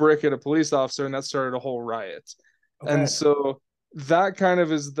threw a brick at a police officer, and that started a whole riot. Okay. And so that kind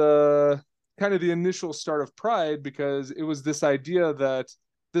of is the initial start of Pride, because it was this idea that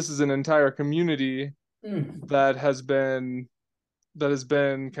this is an entire community that has been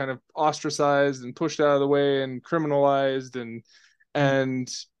kind of ostracized and pushed out of the way and criminalized, and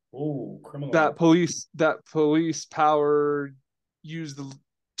that police power used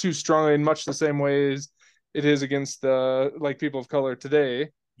too strongly in much the same ways it is against the like people of color today.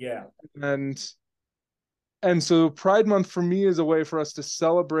 Yeah. And so Pride Month for me is a way for us to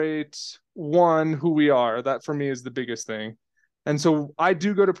celebrate, one, who we are. That for me is the biggest thing. And so I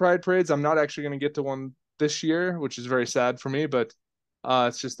do go to Pride parades. I'm not actually going to get to one this year, which is very sad for me, but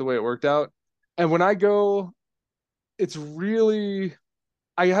it's just the way it worked out. And when I go, it's really,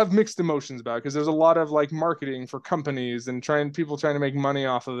 I have mixed emotions about it, because there's a lot of like marketing for companies and people trying to make money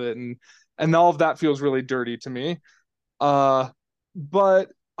off of it, and all of that feels really dirty to me.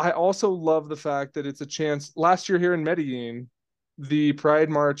 But I also love the fact that it's a chance. Last year here in Medellin, the Pride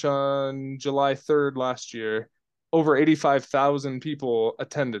March on July 3rd last year, over 85,000 people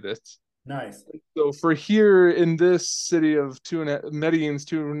attended it. Nice. So for here in this city of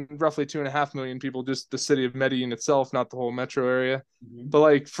Medellin's roughly 2.5 million people, just the city of Medellin itself, not the whole metro area. Mm-hmm. But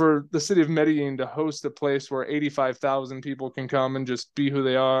like for the city of Medellin to host a place where 85,000 people can come and just be who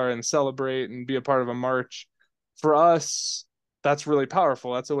they are and celebrate and be a part of a march, for us, that's really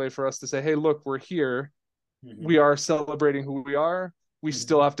powerful. That's a way for us to say, hey, look, we're here. Mm-hmm. We are celebrating who we are. We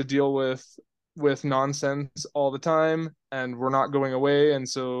still have to deal with nonsense all the time, and we're not going away. And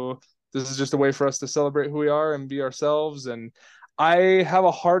so this is just a way for us to celebrate who we are and be ourselves. And I have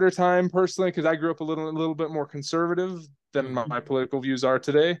a harder time personally, because I grew up a little bit more conservative than my political views are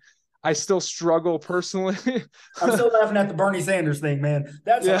today. I still struggle personally. I'm still laughing at the Bernie Sanders thing, man.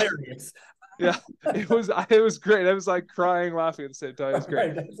 That's hilarious. Yeah, it was great. I was like crying, laughing at the same time. It's great.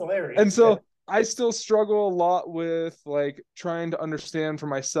 Right, that's hilarious. And so I still struggle a lot with like trying to understand for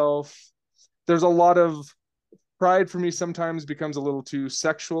myself. There's a lot of Pride for me sometimes becomes a little too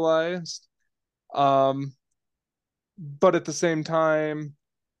sexualized. But at the same time,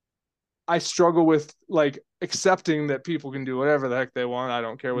 I struggle with like accepting that people can do whatever the heck they want. I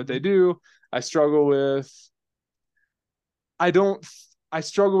don't care what they do. I struggle with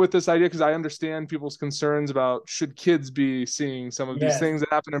this idea, because I understand people's concerns about should kids be seeing some of these things that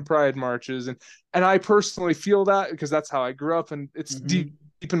happen in Pride marches. And I personally feel that, because that's how I grew up, and it's deep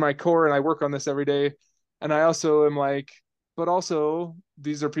in my core, and I work on this every day. And I also am like, but also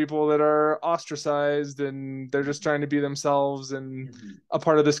these are people that are ostracized, and they're just trying to be themselves and a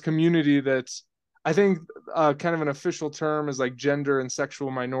part of this community that I think kind of an official term is like gender and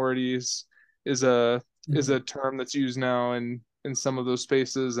sexual minorities is a term that's used now in some of those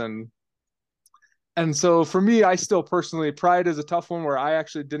spaces. And so for me, I still personally, Pride is a tough one, where I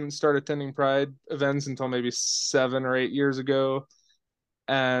actually didn't start attending Pride events until maybe 7 or 8 years ago.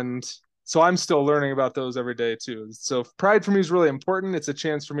 And so I'm still learning about those every day too. So Pride for me is really important. It's a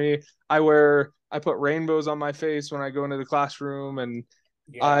chance for me. I put rainbows on my face when I go into the classroom, and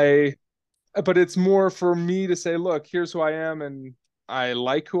but it's more for me to say, look, here's who I am, and I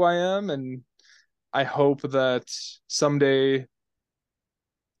like who I am, and I hope that someday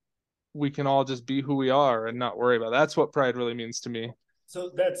we can all just be who we are and not worry about it. That's what Pride really means to me. So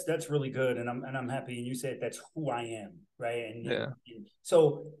that's really good, and I'm happy. And you said that's who I am, right? And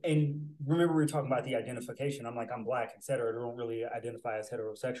remember we were talking about the identification. I'm like, I'm Black, etc. I don't really identify as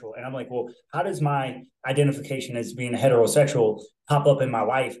heterosexual, and I'm like, well, how does my identification as being heterosexual pop up in my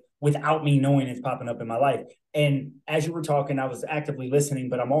life without me knowing it's popping up in my life? And as you were talking, I was actively listening,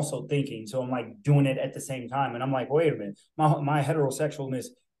 but I'm also thinking. So I'm like doing it at the same time, and I'm like, wait a minute, my heterosexualness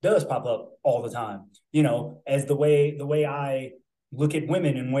does pop up all the time. You know, as the way I look at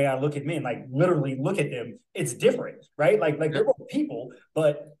women and the way I look at men, like literally look at them, it's different, right? Like they're both people,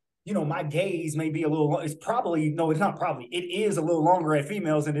 but you know, my gaze may be a little, it is a little longer at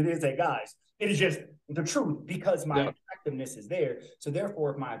females than it is at guys. It is just the truth, because my attractiveness is there. So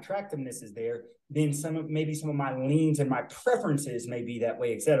therefore, if my attractiveness is there, then some of my leans and my preferences may be that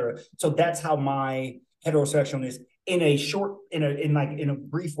way, etc. So that's how my heterosexualness in a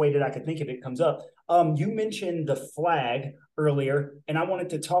brief way that I could think of it comes up. You mentioned the flag earlier, and I wanted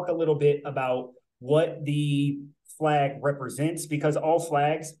to talk a little bit about what the flag represents, because all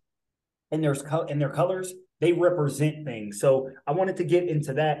flags and their colors, they represent things. So I wanted to get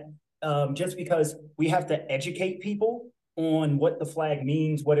into that, just because we have to educate people on what the flag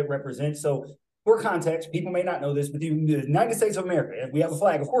means, what it represents. So for context, people may not know this, but the United States of America, we have a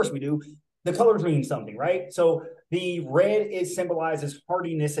flag, of course we do. The colors mean something, right? So the red, it symbolizes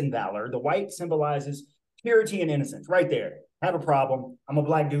hardiness and valor. The white symbolizes purity and innocence, right there. Have a problem. I'm a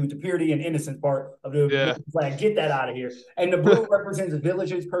black dude. The purity and innocence part of the flag, get that out of here. And the blue represents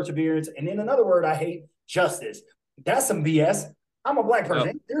villages, perseverance. And then another word I hate, justice. That's some BS. I'm a black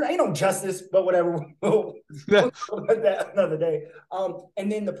person. There ain't no justice, but whatever. We'll that another day.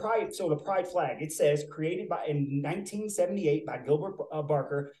 And then the pride. So the pride flag, it says created in 1978 by Gilbert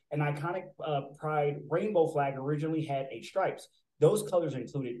Barker, an iconic pride rainbow flag originally had 8 stripes. Those colors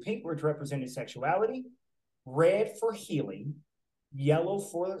included pink, which represented sexuality, red for healing, yellow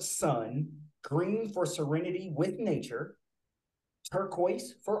for the sun, green for serenity with nature,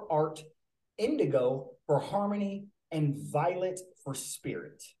 turquoise for art, indigo for harmony, and violet for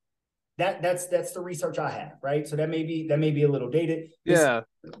spirit. That's the research I have, right? So that may be a little dated.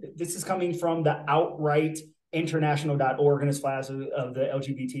 This is coming from the outright international.org, and it's class of the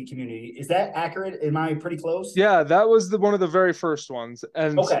LGBT community. Is that accurate? Am I pretty close? Yeah, that was one of the very first ones.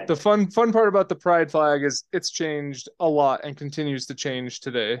 And the fun part about the pride flag is it's changed a lot and continues to change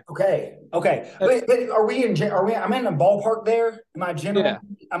today. Okay. But are we I'm in the ballpark there? Am I general? Yeah.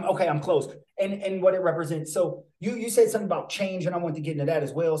 I'm close. And what it represents. So you said something about change, and I want to get into that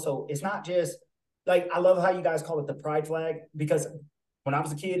as well. So it's not just like, I love how you guys call it the pride flag, because when I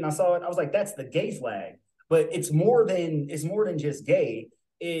was a kid and I saw it, I was like, that's the gay flag. But it's more than just gay.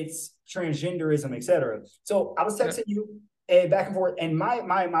 It's transgenderism, etc. So I was texting you and back and forth, and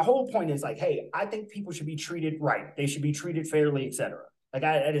my whole point is like, hey, I think people should be treated right. They should be treated fairly, etc. Like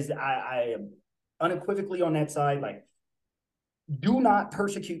I am unequivocally on that side. Like, do not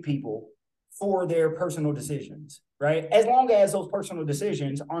persecute people for their personal decisions, right? As long as those personal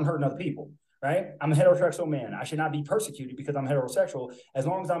decisions aren't hurting other people. Right? I'm a heterosexual man. I should not be persecuted because I'm heterosexual, as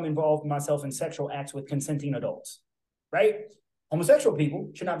long as I'm involved myself in sexual acts with consenting adults. Right? Homosexual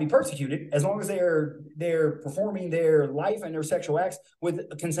people should not be persecuted as long as they're performing their life and their sexual acts with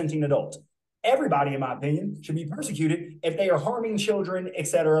consenting adults. Everybody, in my opinion, should be persecuted if they are harming children,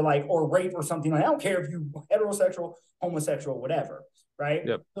 etc., like, or rape or something. I don't care if you're heterosexual, homosexual, whatever. Right?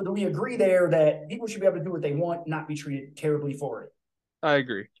 Yep. So do we agree there that people should be able to do what they want, not be treated terribly for it? I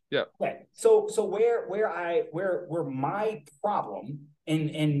agree. Yeah. Okay. So where my problem,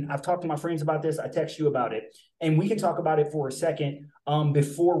 and I've talked to my friends about this, I text you about it, and we can talk about it for a second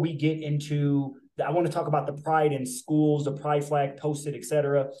before we get into I want to talk about the pride in schools, the pride flag posted,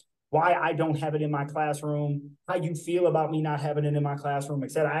 etc. Why I don't have it in my classroom, how you feel about me not having it in my classroom,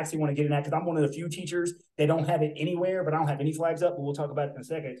 etc. I actually want to get in that because I'm one of the few teachers that don't have it anywhere, but I don't have any flags up, but we'll talk about it in a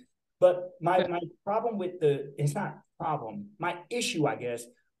second. But my problem with it's not problem, my issue, I guess,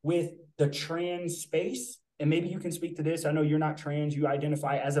 with the trans space, and maybe you can speak to this. I know you're not trans, you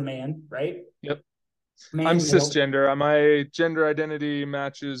identify as a man, right? Yep. Man, I'm cisgender. My gender identity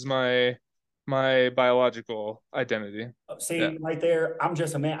matches my biological identity. See, right there, I'm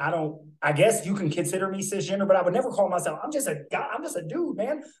just a man. I guess you can consider me cisgender, but I would never call myself, I'm just a guy. I'm just a dude,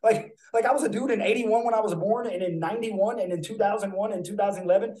 man. Like I was a dude in 81 when I was born, and in 91, and in 2001 and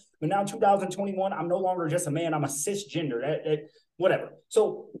 2011, but now 2021, I'm no longer just a man. I'm a cisgender. Whatever.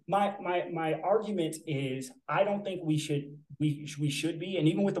 So my argument is, I don't think we should be, and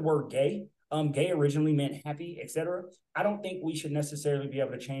even with the word gay, gay originally meant happy, etc. I don't think we should necessarily be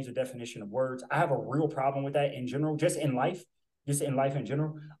able to change the definition of words. I have a real problem with that in general, just in life in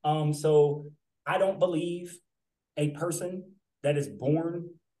general. So I don't believe a person that is born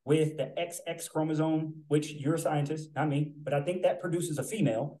with the XX chromosome, which you're a scientist, not me, but I think that produces a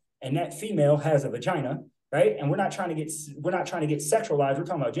female, and that female has a vagina, right? And we're not trying to get sexualized. We're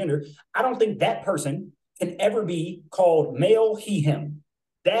talking about gender. I don't think that person can ever be called male, he, him.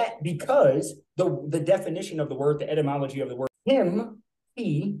 That because the definition of the word, the etymology of the word, him,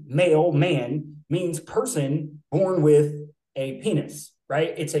 he, male, man, means person born with a penis,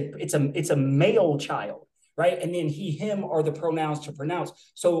 right? It's a male child, right? And then he, him are the pronouns to pronounce.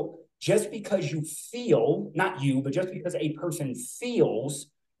 So just because you feel, not you, but just because a person feels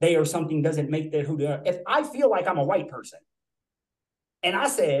they are something doesn't make that who they are. If I feel like I'm a white person and I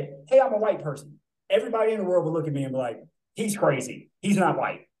said, hey, I'm a white person, everybody in the world would look at me and be like, he's crazy. He's not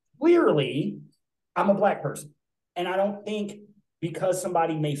white. Clearly, I'm a black person. And I don't think because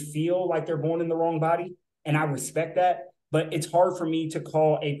somebody may feel like they're born in the wrong body, and I respect that, but it's hard for me to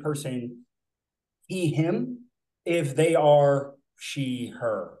call a person he, him if they are she,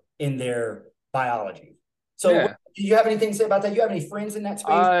 her in their biology. So Yeah. do you have anything to say about that? You have any friends in that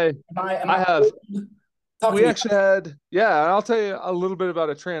space? I have. Talk We to me. actually had, yeah, and I'll tell you a little bit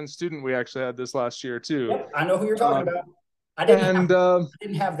about a trans student we actually had this last year too. Yep, I know who you're talking about. I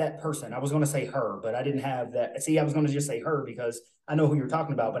didn't have that person. I was going to say her, but I didn't have that. See, I was going to just say her because I know who you're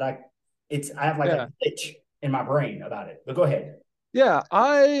talking about, but I have like a glitch in my brain about it. But go ahead. Yeah,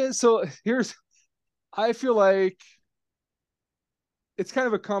 I feel like it's kind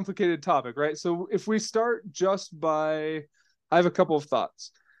of a complicated topic, right? So if we start just by, I have a couple of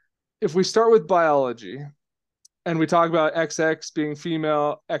thoughts. If we start with biology and we talk about XX being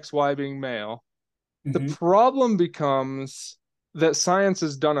female, XY being male, the problem becomes that science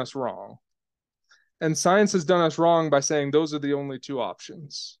has done us wrong. And science has done us wrong by saying those are the only two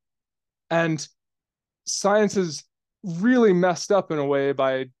options. And science has really messed up in a way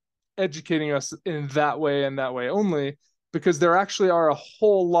by educating us in that way and that way only, because there actually are a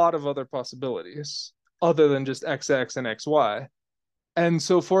whole lot of other possibilities other than just XX and XY. And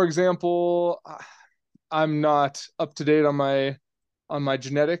so, for example, I'm not up to date on my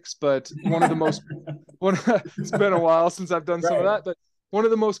genetics, but it's been a while since I've done some of that, but one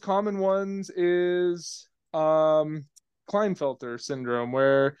of the most common ones is Klinefelter syndrome,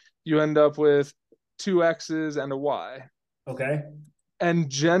 where you end up with two X's and a Y. Okay. And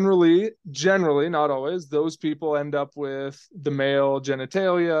generally, not always, those people end up with the male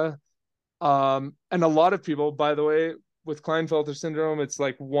genitalia. And a lot of people, by the way, with Klinefelter syndrome, it's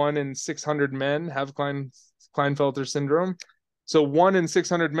like 1 in 600 men have Klinefelter syndrome. So 1 in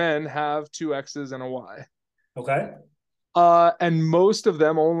 600 men have two X's and a Y. Okay. And most of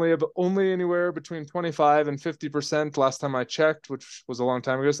them only anywhere between 25 and 50% last time I checked, which was a long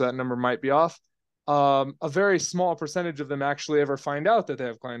time ago, so that number might be off. A very small percentage of them actually ever find out that they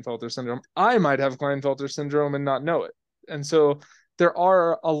have Klinefelter syndrome. I might have Klinefelter syndrome and not know it. And so there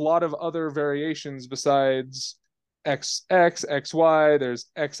are a lot of other variations besides XX, XY,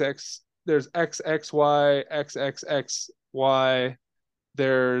 there's XX, there's XXY, XXXY,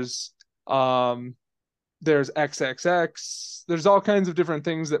 there's XXX, there's all kinds of different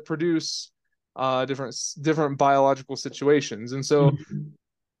things that produce different biological situations. And so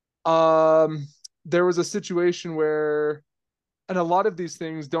there was a situation where, and a lot of these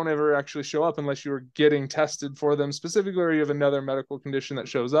things don't ever actually show up unless you're getting tested for them specifically, or you have another medical condition that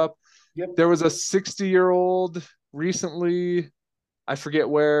shows up. Yep. There was a 60-year-old recently, I forget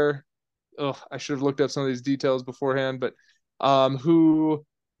where, I should have looked up some of these details beforehand, but who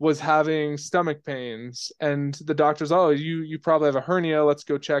was having stomach pains, and the doctor's, you probably have a hernia, let's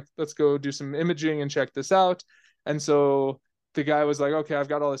go do some imaging and check this out. And so the guy was like, okay, I've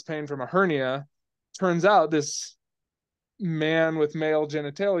got all this pain from a hernia. Turns out this man with male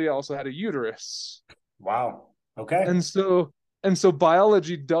genitalia also had a uterus. Wow. Okay. And so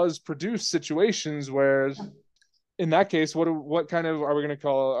biology does produce situations where, in that case, what kind of are we going to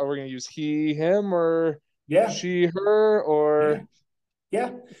call? Are we going to use he, him, or she, her, or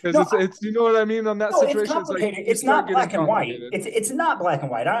yeah? Because it's you know what I mean on that situation. It's complicated. It's not black and white. It's not black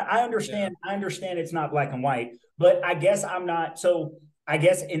and white. I understand. Yeah. I understand it's not black and white, but I guess I'm not. So I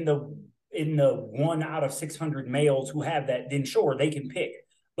guess in the 1 out of 600 males who have that, then sure, they can pick.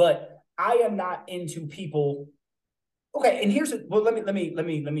 But I am not into people. Okay, and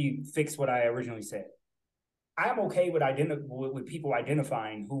let me fix what I originally said. I'm okay with people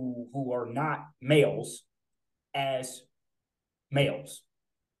identifying who are not males as males.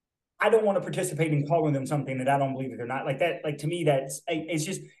 I don't want to participate in calling them something that I don't believe that they're not. Like that, like to me, it's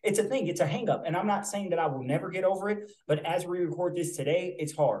a thing. It's a hang up. And I'm not saying that I will never get over it, but as we record this today,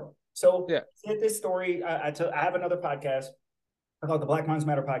 it's hard. So I said this story. I have another podcast. I call it the Black Minds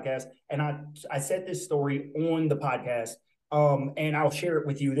Matter podcast. And I said this story on the podcast. And I'll share it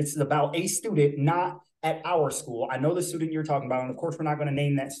with you. This is about a student, not at our school. I know the student you're talking about. And of course, we're not going to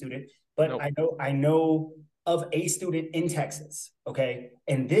name that student, but nope. I know of a student in Texas. Okay.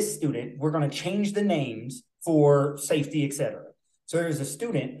 And this student, we're going to change the names for safety, etc. So there's a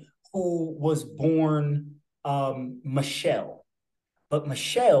student who was born Michelle, but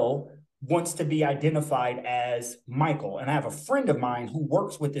Michelle wants to be identified as Michael. And I have a friend of mine who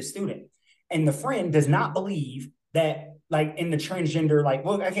works with this student, and the friend does not believe that, like, in the transgender, like,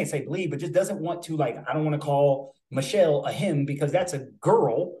 well, I can't say believe, but just doesn't want to, like, I don't want to call Michelle a him because that's a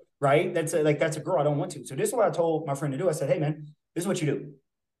girl, right? That's a girl. I don't want to. So this is what I told my friend to do. I said, hey man, this is what you do.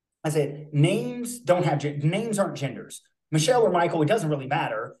 I said, names aren't genders. Michelle or Michael, it doesn't really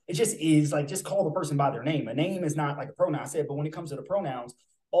matter. It just is, like, just call the person by their name. A name is not like a pronoun. I said, but when it comes to the pronouns,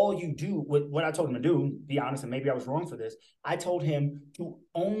 all you do, what I told him to do, be honest, and maybe I was wrong for this, I told him to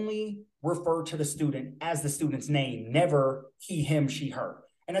only refer to the student as the student's name, never he, him, she, her.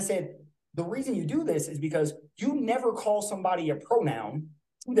 And I said, the reason you do this is because you never call somebody a pronoun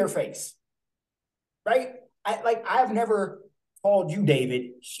to their face, right? I've never called you,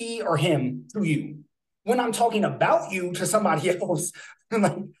 David, he or him to you. When I'm talking about you to somebody else,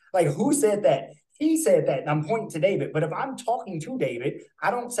 like who said that? He said that, and I'm pointing to David. But if I'm talking to David, I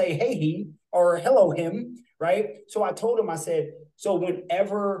don't say, hey, he, or hello, him, right? So I told him, I said, so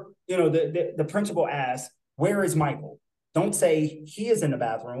whenever, the principal asks, where is Michael? Don't say he is in the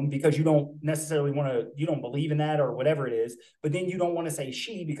bathroom, because you don't necessarily you don't believe in that or whatever it is. But then you don't want to say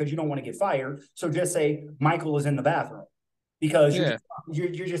she because you don't want to get fired. So just say Michael is in the bathroom, because you're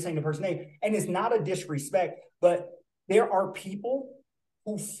just saying the person's name. And it's not a disrespect, but there are people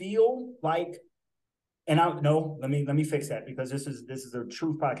who feel like, and let me fix that, because this is a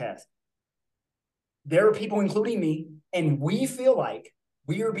truth podcast. There are people, including me, and we feel like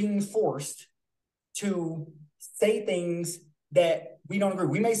we are being forced to say things that we don't agree.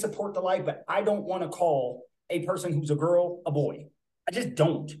 We may support the life, but I don't want to call a person who's a girl a boy. I just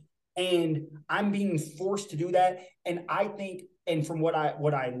don't. And I'm being forced to do that. And I think, and from what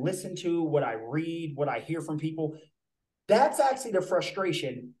I listen to, what I read, what I hear from people, that's actually the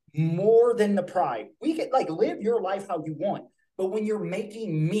frustration more than the pride. We can live your life how you want, but when you're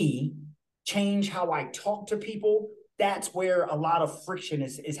making me change how I talk to people, that's where a lot of friction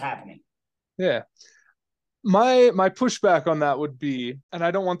is happening. Yeah. My pushback on that would be, and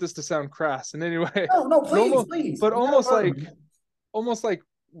I don't want this to sound crass in any way. No, please. But almost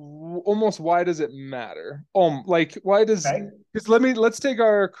why does it matter? Why does, because let's take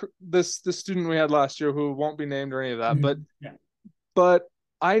this student we had last year, who won't be named or any of that, mm-hmm. but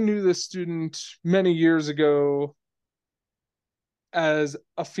I knew this student many years ago as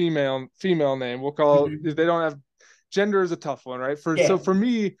a female name. We'll call mm-hmm. They don't have, gender is a tough one, right? So for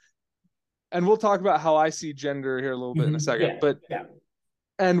me, and we'll talk about how I see gender here a little bit in a second,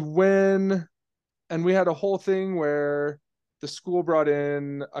 and we had a whole thing where the school brought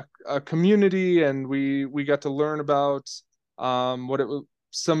in a community, and we got to learn about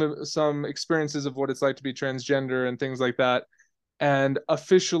some experiences of what it's like to be transgender and things like that. And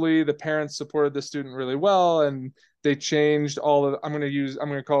officially, the parents supported the student really well, and they changed all of. I'm going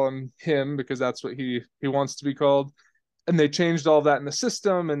to call him because that's what he wants to be called. And they changed all of that in the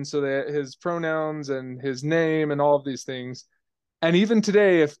system, and so his pronouns and his name and all of these things. And even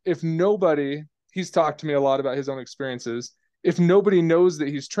today, if nobody, he's talked to me a lot about his own experiences. If nobody knows that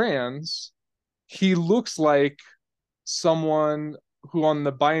he's trans, he looks like someone who on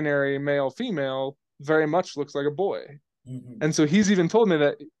the binary male female very much looks like a boy. Mm-hmm. And so he's even told me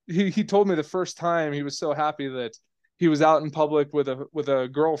that he told me the first time he was so happy that he was out in public with a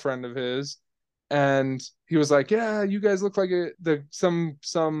girlfriend of his, and he was like, yeah, you guys look like some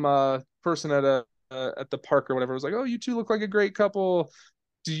person at the park or whatever was like, oh, you two look like a great couple.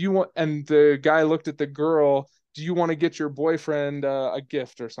 Do you want, and the guy looked at the girl, do you want to get your boyfriend a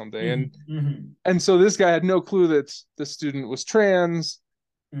gift or something? Mm-hmm. And so this guy had no clue that the student was trans,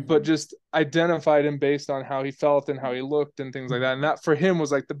 mm-hmm. but just identified him based on how he felt and how he looked and things like that. And that for him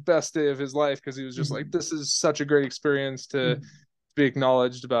was like the best day of his life, because he was just like, this is such a great experience to be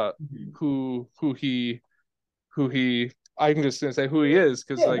acknowledged about who he I'm just gonna say who he is,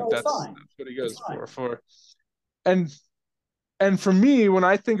 because that's what he goes for. And for me, when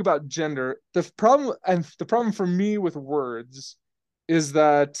I think about gender, the problem for me with words is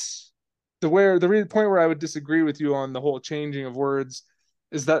that the point where I would disagree with you on the whole changing of words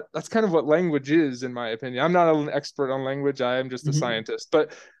is that that's kind of what language is, in my opinion. I'm not an expert on language. I am just a scientist.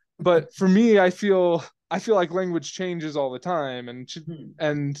 But for me, I feel like language changes all the time.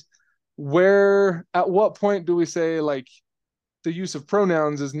 And where, at what point do we say like the use of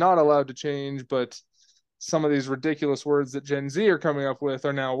pronouns is not allowed to change, but some of these ridiculous words that Gen Z are coming up with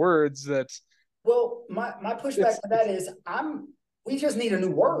are now words that. Well, my pushback to that is we just need a new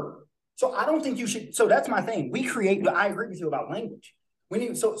word. So I don't think you should. So that's my thing. I agree with you about language.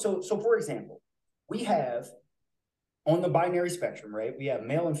 So for example, we have on the binary spectrum, right? We have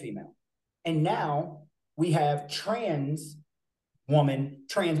male and female. And now we have trans woman,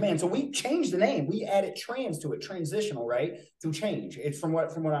 trans man. So we changed the name. We added trans to it, transitional, right? To change. It's from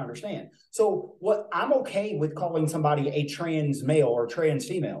what I understand. So what I'm okay with calling somebody a trans male or trans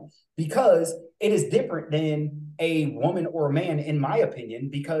female, because it is different than a woman or a man, in my opinion,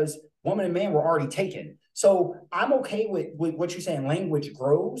 because woman and man were already taken. So I'm okay with what you're saying. Language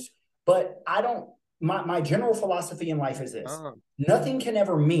grows, but I don't. My general philosophy in life is this: nothing can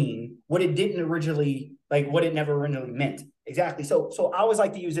ever mean what it didn't originally like what it never really meant. Exactly. So I always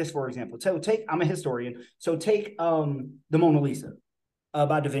like to use this for example. So I'm a historian. So take the Mona Lisa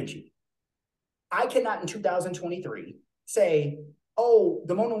by Da Vinci. I cannot in 2023 say, oh,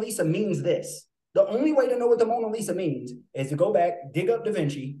 the Mona Lisa means this. The only way to know what the Mona Lisa means is to go back, dig up Da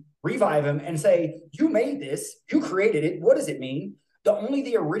Vinci, revive him, and say, you made this, you created it. What does it mean?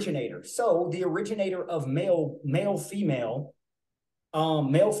 The originator. So the originator of male, female,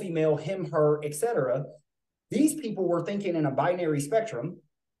 him, her, etc. These people were thinking in a binary spectrum,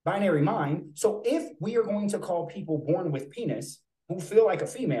 binary mind. So if we are going to call people born with penis who feel like a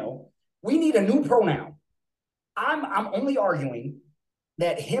female, we need a new pronoun. I'm only arguing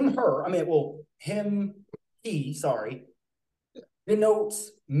that him, her, him, he, sorry,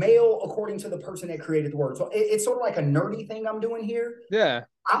 denotes male according to the person that created the word. So it's sort of like a nerdy thing I'm doing here. Yeah.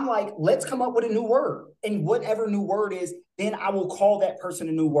 I'm like, let's come up with a new word. And whatever new word is, then I will call that person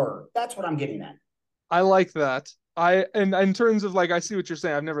a new word. That's what I'm getting at. I like that. And in terms of like, I see what you're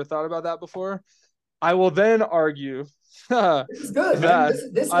saying. I've never thought about that before. I will then argue. This is good, man.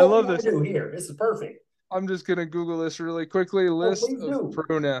 This is I what love we this. do here. This is perfect. I'm just gonna Google this really quickly. List of do.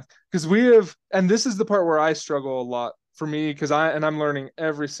 pronouns, because we have, and this is the part where I struggle a lot for me, because I'm learning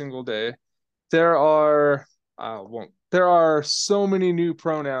every single day. There are so many new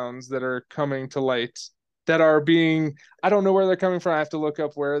pronouns that are coming to light that are being, I don't know where they're coming from. I have to look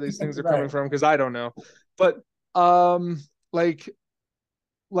up where these things are coming from because I don't know. But like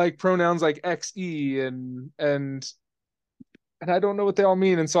pronouns like XE and I don't know what they all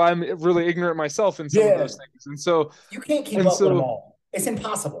mean. And so I'm really ignorant myself in some of those things. And so you can't keep up with them all. It's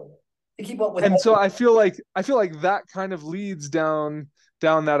impossible to keep up with. And so I feel like that kind of leads down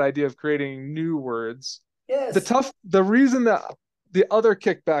that idea of creating new words. Yes. The reason that the other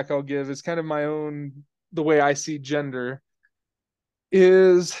kickback I'll give is kind of my own, the way I see gender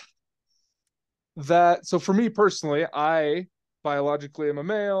is that, so for me personally, I biologically am a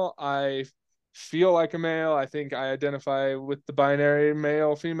male. I feel like a male. I think I identify with the binary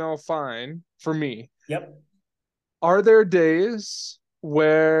male, female, fine for me. Yep. Are there days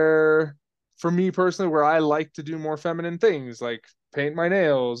where, for me personally, where I like to do more feminine things, like paint my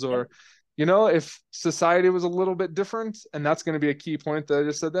nails, or, if society was a little bit different, and that's going to be a key point that I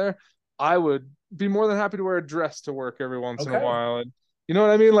just said there, I would be more than happy to wear a dress to work every once in a while. And you know what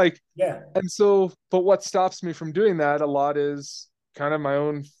I mean? Like, yeah. And so, but what stops me from doing that a lot is kind of my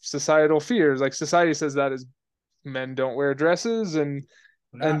own societal fears. Like society says that is men don't wear dresses and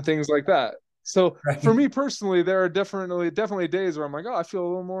things like that. So for me personally, there are definitely days where I'm like, oh, I feel a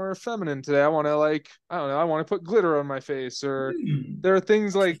little more feminine today. I want to I want to put glitter on my face, or there are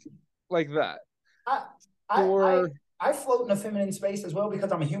things like that. I float in a feminine space as well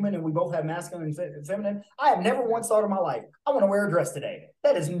because I'm a human and we both have masculine and feminine. I have never once thought in my life, I want to wear a dress today.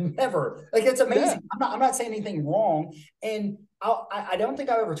 That is never, like, it's amazing. Yeah. I'm not saying anything wrong. And I don't think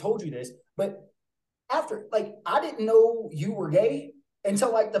I've ever told you this, but after, like, I didn't know you were gay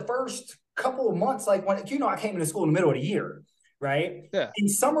until like the first couple of months, like when, I came into school in the middle of the year, right? Yeah. And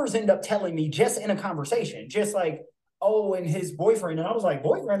Summers ended up telling me just in a conversation, just like, oh, and his boyfriend. And I was like,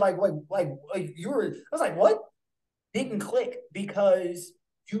 boyfriend? Like you were, I was like, what? Didn't click because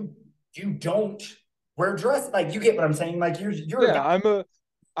you don't wear dress. Like, you get what I'm saying? Like you're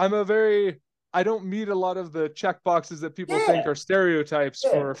I don't meet a lot of the check boxes that people think are stereotypes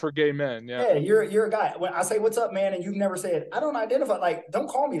for gay men. Yeah. You're a guy. When I say, what's up, man? And you've never said, I don't identify, like, don't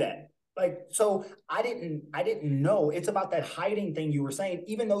call me that. Like, so I didn't know. It's about that hiding thing you were saying.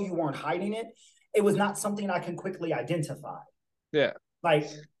 Even though you weren't hiding it, it was not something I can quickly identify. Yeah. Like,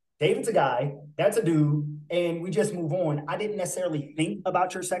 David's a guy, that's a dude, and we just move on. I didn't necessarily think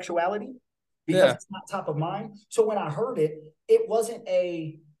about your sexuality because it's not top of mind. So when I heard it, it wasn't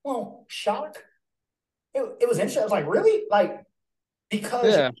a, shock. It was interesting. I was like, really? Like,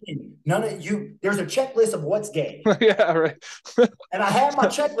 because none of you, there's a checklist of what's gay. Yeah, right. And I had my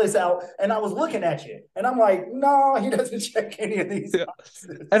checklist out and I was looking at you and I'm like, no, he doesn't check any of these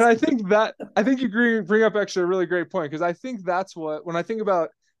boxes. And I think you bring up actually a really great point, because I think that's what, when I think about,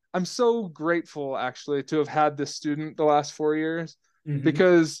 I'm so grateful actually to have had this student the last 4 years,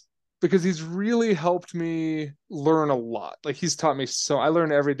 because he's really helped me learn a lot. Like, he's taught me so, I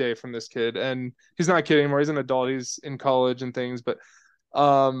learn every day from this kid, and he's not kidding anymore. He's an adult, he's in college and things, but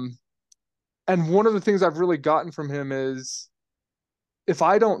and one of the things I've really gotten from him is, if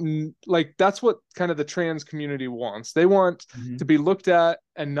I don't, like, that's what kind of the trans community wants. They want to be looked at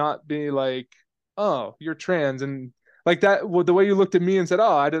and not be like, oh, you're trans, and like that, the way you looked at me and said,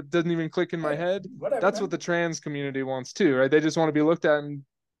 oh, it doesn't even click in my head. Whatever, that's what the trans community wants too, right? They just want to be looked at and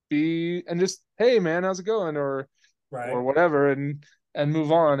just, hey man, how's it going? Or whatever, and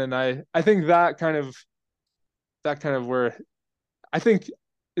move on. And I think that kind of that kind of where I think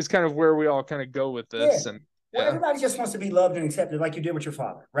is kind of where we all kind of go with Yeah. this. And Well, yeah, everybody just wants to be loved and accepted, like you did with your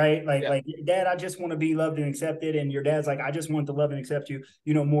father, right? Like, yeah, Dad, I just want to be loved and accepted, and your dad's like, I just want to love and accept you.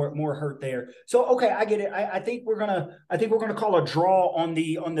 More hurt there. So, okay, I get it. I think we're gonna call a draw on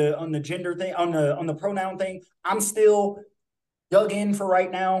the gender thing, on the pronoun thing. I'm still dug in for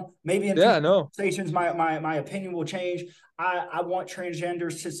right now. Maybe in yeah, future no, conversations, my opinion will change. I want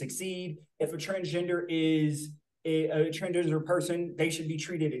transgenders to succeed. If a transgender is a transgender person, they should be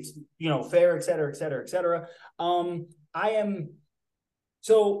treated, fair, et cetera, et cetera, et cetera. I am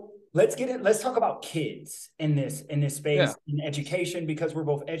so let's get it. Let's talk about kids in this yeah, space in education because we're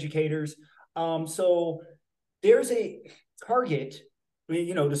both educators. So there's a Target,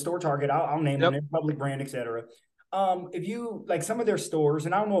 the store Target. I'll name them, yep, public brand, et cetera. If you like some of their stores,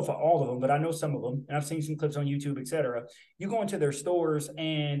 and I don't know if all of them, but I know some of them, and I've seen some clips on YouTube, et cetera. You go into their stores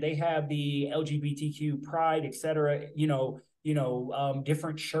and they have the LGBTQ pride, et cetera,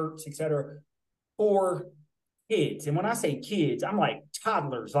 different shirts, et cetera, for kids. And when I say kids, I'm like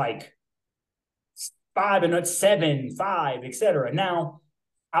toddlers, like 5 and 7, 5, et cetera. Now,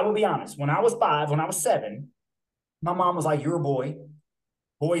 I will be honest, when I was 5, when I was 7, my mom was like, "You're a boy.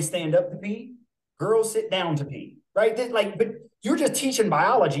 Boys stand up to pee, girls sit down to pee." Right? But you're just teaching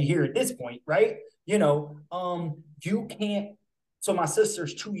biology here at this point, right? You can't. So my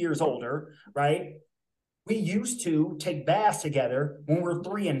sister's 2 years older, right? We used to take baths together when we're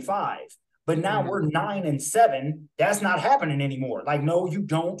 3 and 5, but now mm-hmm, we're 9 and 7. That's not happening anymore. Like, no, you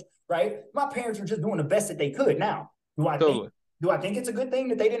don't, right? My parents are just doing the best that they could. Now, do I think totally. do I think it's a good thing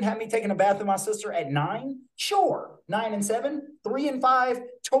that they didn't have me taking a bath with my sister at 9? Sure. 9 and 7, 3 and 5,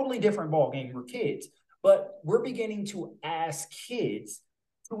 totally different ball game. We're kids. But we're beginning to ask kids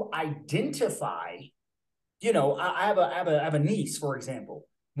to identify. I have a niece, for example.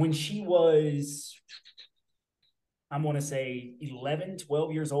 When she was, I want to say 11,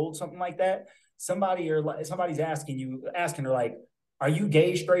 12 years old, something like that. Somebody's asking her like, "Are you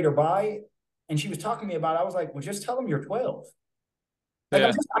gay, straight, or bi?" And she was talking to me about it. I was like, "Well, just tell them you're 12." Like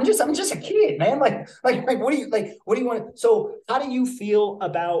Yeah. I'm just a kid, man. Like what do you want? So how do you feel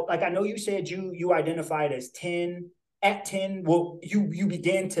about, like, I know you said you identified as 10 at 10. Well, you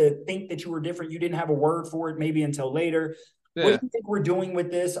began to think that you were different. You didn't have a word for it maybe until later. What do Yeah. you think we're doing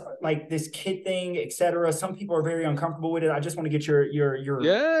with this, like this kid thing, et cetera? Some people are very uncomfortable with it. I just want to get your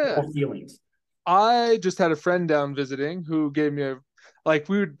Yeah. feelings. I just had a friend down visiting who gave me I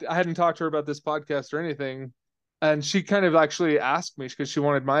hadn't talked to her about this podcast or anything. And she kind of actually asked me because she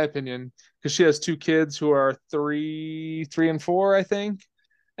wanted my opinion because she has two kids who are 3 and 4, I think.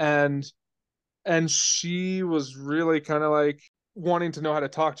 And she was really kind of like wanting to know how to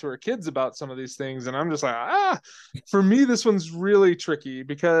talk to her kids about some of these things. And I'm just like, for me, this one's really tricky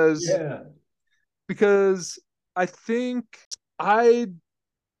Yeah. because I think I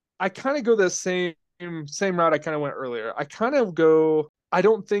I kind of go the same route I kind of went earlier. I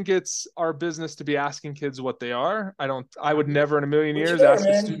don't think it's our business to be asking kids what they are. I would never in a million But you years there, ask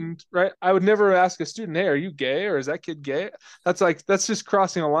a man. student, right? I would never ask a student, "Hey, are you gay or is that kid gay?" That's just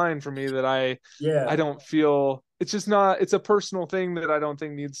crossing a line for me that I Yeah. don't feel it's just not, it's a personal thing that I don't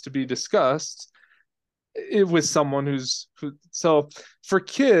think needs to be discussed with someone so for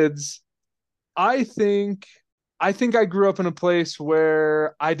kids, I think I grew up in a place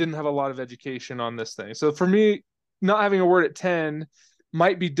where I didn't have a lot of education on this thing. So for me, not having a word at 10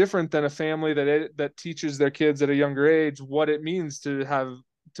 might be different than a family that teaches their kids at a younger age what it means to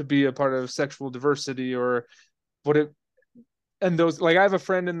be a part of sexual diversity or what it and those like I have a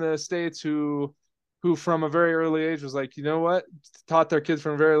friend in the States who from a very early age was like, you know what, taught their kids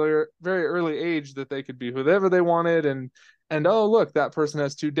from a very early age that they could be whoever they wanted and oh look, that person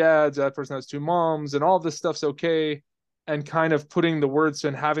has two dads, that person has two moms, and all this stuff's okay, and kind of putting the words to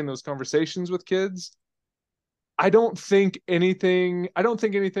and having those conversations with kids. I don't think anything's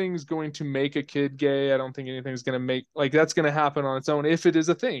going to make a kid gay. I don't think anything's going to make like that's going to happen on its own if it is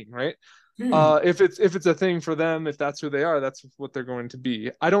a thing, right? Hmm. If it's a thing for them, if that's who they are, that's what they're going to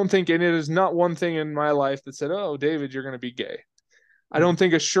be. I don't think, and it is not one thing in my life that said, "Oh, David, you're going to be gay." I don't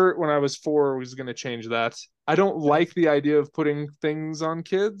think a shirt when I was 4 was going to change that. I don't like the idea of putting things on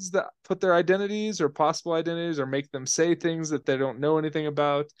kids that put their identities or possible identities or make them say things that they don't know anything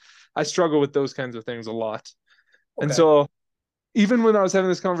about. I struggle with those kinds of things a lot. And Okay. so even when I was having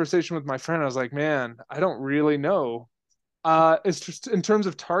this conversation with my friend, I was like, man, I don't really know. It's just in terms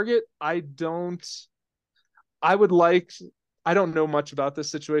of Target, I would like, I don't know much about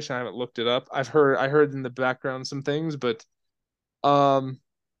this situation. I haven't looked it up. I heard in the background some things, but um,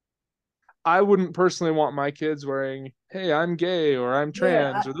 I wouldn't personally want my kids wearing, "Hey, I'm gay" or "I'm Yeah,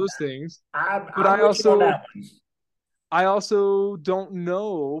 trans" or those things. But I'm with you on that one. I also don't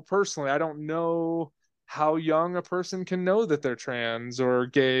know personally. I don't know how young a person can know that they're trans or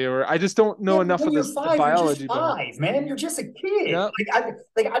gay, or I just don't Yeah, know but enough when of you're this, the five, you're just biology behind. five, man. You're just a kid. Yeah.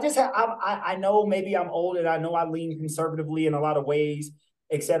 I just have, I know maybe I'm old and I know I lean conservatively in a lot of ways,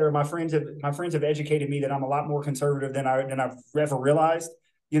 et cetera. My friends have educated me that I'm a lot more conservative than I've ever realized,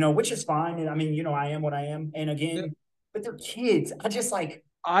 which is fine. And I mean, I am what I am. And Yeah. again, but they're kids. I just like,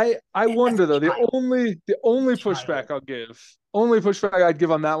 I as wonder though, a child, the only child. pushback I'd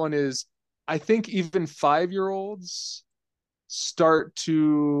give on that one is I think even 5-year-olds start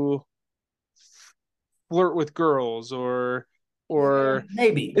to flirt with girls, Yeah, or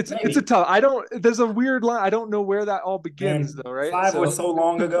it's a maybe. tough, I don't, there's a weird line. I don't know where that all begins Man, though, right? five was So so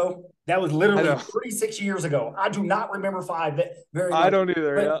long ago. That was I literally know. 36 years ago. I do not remember five very I much. don't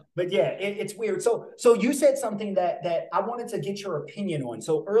either. Yeah. But yeah, it's weird. So you said something that I wanted to get your opinion on.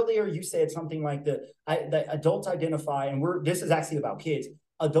 So earlier you said something like the adults identify, and this is actually about kids.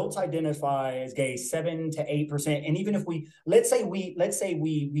 Adults identify as gay 7 to 8%, and even if let's say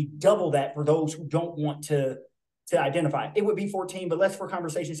we double that for those who don't want to identify, it would be 14. But let's, for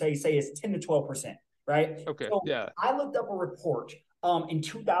conversation, say it's 10 to 12%, right? Okay. So Yeah. I looked up a report in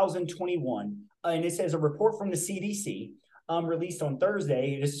 2021, and it says a report from the CDC released on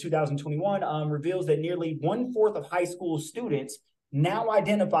Thursday, this is 2021, reveals that nearly 1/4 of high school students now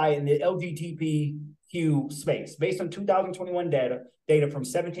identify in the LGTBQ space, based on 2021 data from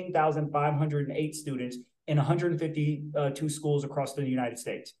 17,508 students in 152 schools across the United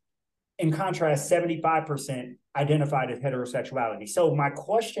States. In contrast, 75% identified as heterosexuality. So my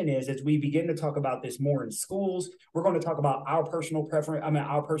question is, as we begin to talk about this more in schools, we're going to talk about our personal preference,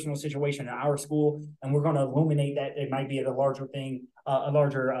 our personal situation in our school, and we're going to illuminate that it might be a larger thing, a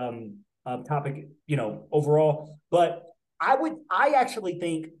larger topic, overall. But I actually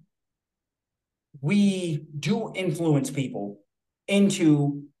think we do influence people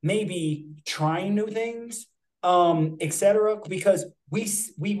into maybe trying new things, etc., because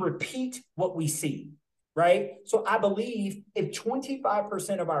we repeat what we see, right? So I believe if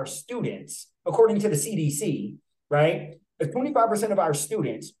 25% of our students, according to the CDC, right, if 25% of our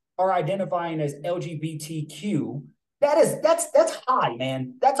students are identifying as LGBTQ, that's high,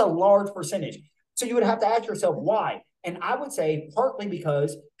 man. That's a large percentage. So you would have to ask yourself why. And I would say partly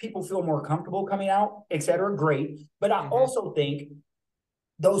because people feel more comfortable coming out, et cetera. Great. But I also think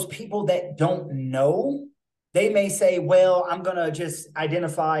those people that don't know, they may say, well, I'm gonna just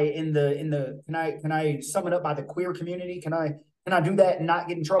identify in the can I sum it up by the queer community? Can I do that and not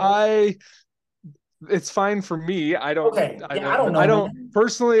get in trouble? It's fine for me. Okay. Yeah, I don't know, I don't man.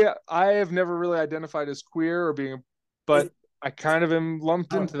 personally, I have never really identified as queer or being, It's, but I kind of am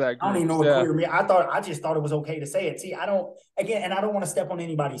lumped into that I don't group. even know what Yeah. queer means. I just thought it was okay to say it. See, I don't, again, and I don't want to step on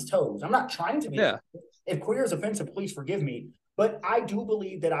anybody's toes. I'm not trying to be Yeah. offensive. If queer is offensive, please forgive me. But I do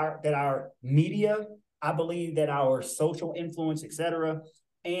believe that our media, I believe that our social influence, etc.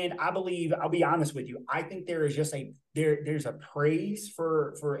 And I believe, I'll be honest with you, I think there is just there's a praise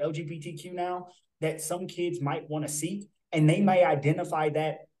for LGBTQ now that some kids might want to seek, and they may identify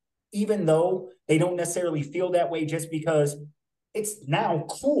that even though they don't necessarily feel that way, just because it's now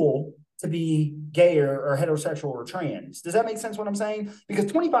cool to be gay or heterosexual or trans. Does that make sense what I'm saying? Because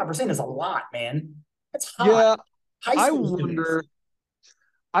 25% is a lot, man. That's high. Yeah. High I school students. wonder,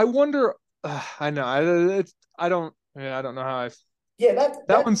 I wonder, I know, I don't know how Yeah, that that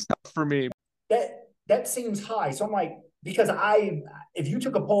that one's tough for me. that seems high. So I'm like, because if you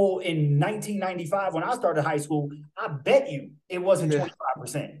took a poll in 1995 when I started high school, I bet you it wasn't Yeah.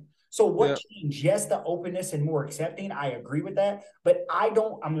 25%. So what Yeah. changed? Yes, the openness and more accepting. I agree with that. But I'm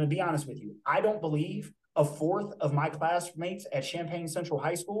going to be honest with you. I don't believe a fourth of my classmates at Champaign Central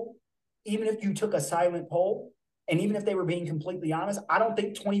High School, even if you took a silent poll, and even if they were being completely honest, I don't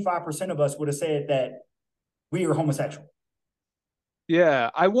think 25% of us would have said that we are homosexual. Yeah.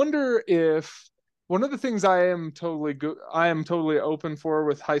 I wonder if one of the things I am totally open for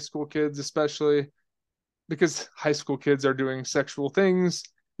with high school kids, especially because high school kids are doing sexual things,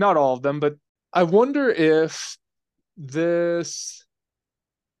 not all of them, but I wonder if this,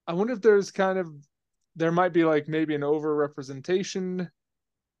 I wonder if there might be like maybe an overrepresentation,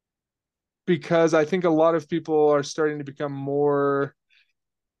 because I think a lot of people are starting to become more,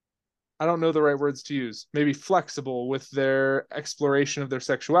 I don't know the right words to use, maybe flexible with their exploration of their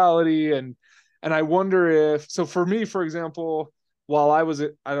sexuality. And I wonder if, so for me, for example, while I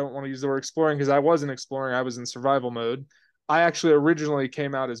don't want to use the word exploring because I wasn't exploring, I was in survival mode. I actually originally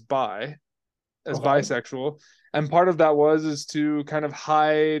came out as Okay. bisexual. And part of that is to kind of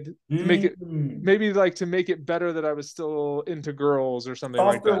hide, to make it, maybe like to make it better that I was still into girls or something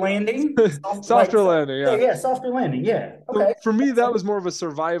like Softer that. landing, Softer landing, yeah. Yeah, softer landing, yeah. So Okay. for me, that was more of a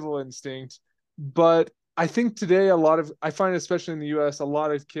survival instinct. But I think today I find, especially in the US, a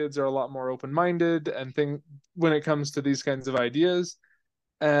lot of kids are a lot more open-minded and think when it comes to these kinds of ideas.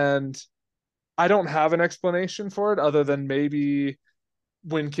 And I don't have an explanation for it other than maybe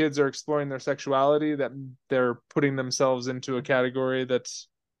when kids are exploring their sexuality, that they're putting themselves into a category that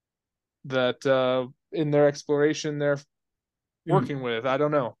in their exploration they're working with. I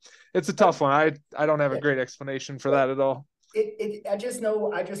don't know. It's a tough one. I don't have a great explanation for that at all. I just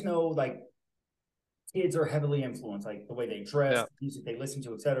know like kids are heavily influenced, like the way they dress, the music they listen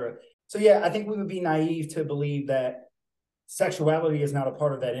to, etc. So yeah, I think we would be naive to believe that sexuality is not a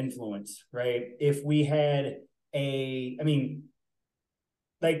part of that influence, right? If we had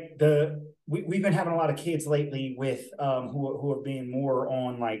like we've been having a lot of kids lately with who are being more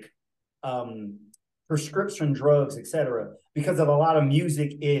on like prescription drugs, etc., because of a lot of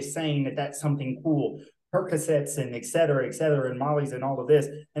music is saying that that's something cool. Percocets and et cetera, and Molly's and all of this,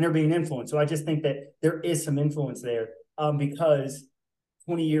 and they're being influenced. So I just think that there is some influence there because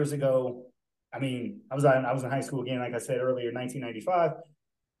 20 years ago, I was in high school again, like I said earlier, 1995.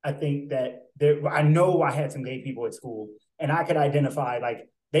 I think that I know I had some gay people at school, and I could identify like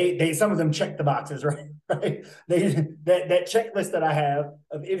they some of them checked the boxes, right? Right? That checklist that I have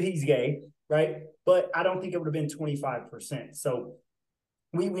of if he's gay, right? But I don't think it would have been 25%. So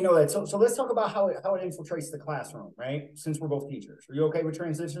we know that. So let's talk about how it infiltrates the classroom, right? Since we're both teachers, are you okay with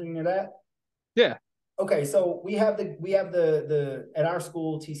transitioning to that? Yeah. Okay, so we have the at our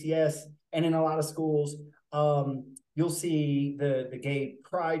school TCS, and in a lot of schools, you'll see the gay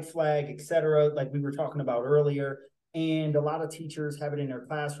pride flag, etc., like we were talking about earlier, and a lot of teachers have it in their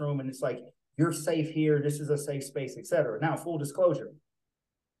classroom, and it's like you're safe here, this is a safe space, etc. Now, full disclosure,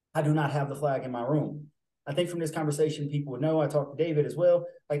 I do not have the flag in my room. I think from this conversation, people would know. I talked to David as well.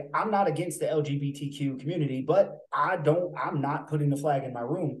 Like, I'm not against the LGBTQ community, but I'm not putting the flag in my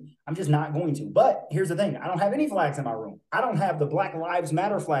room. I'm just not going to. But here's the thing. I don't have any flags in my room. I don't have the Black Lives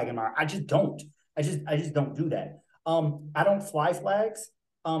Matter flag in my room. I just don't. I just don't do that. I don't fly flags.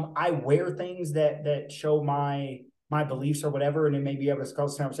 I wear things that show my beliefs or whatever, and then maybe have a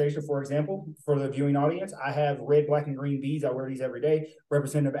conversation. For example, for the viewing audience, I have red, black, and green beads. I wear these every day,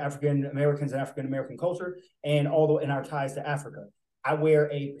 representative of African Americans and African American culture, and in our ties to Africa. I wear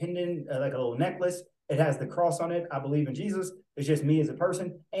a pendant, like a little necklace. It has the cross on it. I believe in Jesus. It's just me as a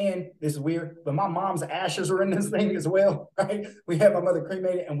person. And this is weird, but my mom's ashes are in this thing as well, right? We had my mother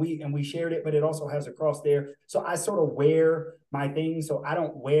cremated, and we shared it, but it also has a cross there. So I sort of wear my thing. So I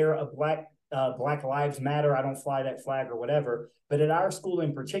don't wear a Black Lives Matter. I don't fly that flag or whatever. But at our school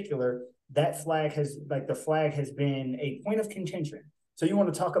in particular, that flag has been a point of contention. So you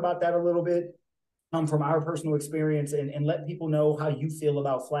want to talk about that a little bit from our personal experience, and let people know how you feel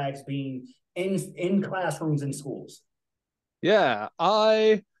about flags being in classrooms and schools. Yeah,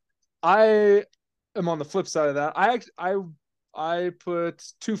 I am on the flip side of that. I put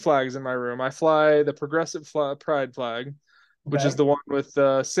two flags in my room. I fly the progressive pride flag, which is the one with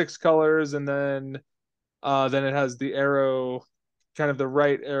 6 colors, and then it has the arrow, kind of the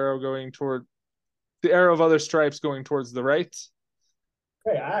right arrow going toward the arrow of other stripes going towards the right.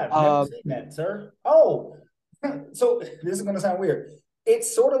 Okay, I have never seen that, sir. Oh, so this is going to sound weird. It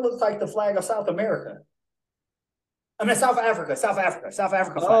sort of looks like the flag of South America. I mean, South Africa flag.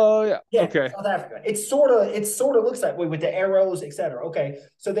 Oh yeah. Okay. South Africa. It sort of looks that way with the arrows, etc. Okay,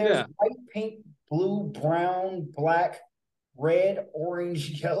 so there's white, pink, blue, brown, black, red,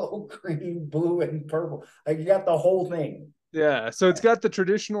 orange, yellow, green, blue, and purple. Like, you got the whole thing. Yeah. So it's got the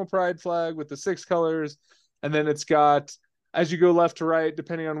traditional pride flag with the 6 colors, and then it's got, as you go left to right,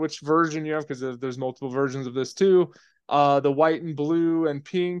 depending on which version you have, because there's multiple versions of this too. The white and blue and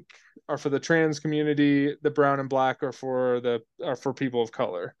pink are for the trans community. The brown and black are for people of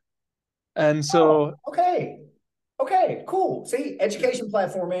color. And so, okay, cool. See, education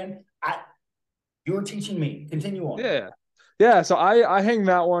platform, man. You're teaching me. Continue on. Yeah. So I hang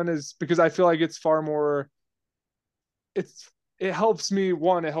that one is because I feel like it's far more. It helps me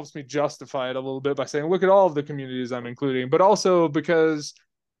justify it a little bit by saying, look at all of the communities I'm including, but also because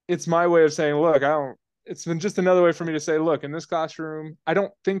it's my way of saying, look, it's been just another way for me to say, look, in this classroom, I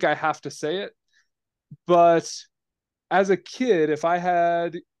don't think I have to say it, but as a kid, if I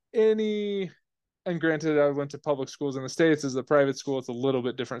had any, and granted, I went to public schools in the States, as a private school, it's a little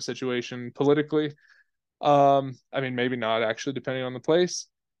bit different situation politically. I mean, maybe not actually, depending on the place.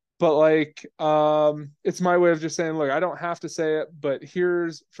 But like, it's my way of just saying, look, I don't have to say it, but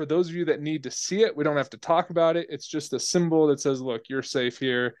here's, for those of you that need to see it, we don't have to talk about it. It's just a symbol that says, look, you're safe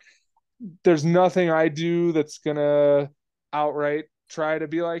here. There's nothing I do that's gonna outright try to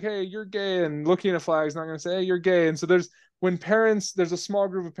be like, hey, you're gay, and looking at a flag is not gonna say, hey, you're gay. And so there's a small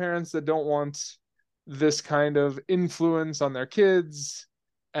group of parents that don't want this kind of influence on their kids.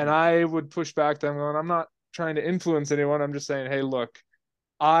 And I would push back to them going, I'm not trying to influence anyone. I'm just saying, hey, look,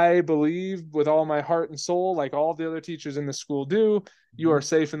 I believe with all my heart and soul, like all the other teachers in the school do, you are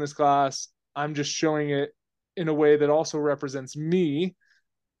safe in this class. I'm just showing it in a way that also represents me,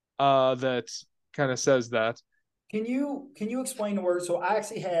 that kind of says that. Can you explain the word? So I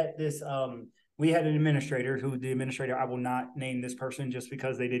actually had this, we had an administrator I will not name this person just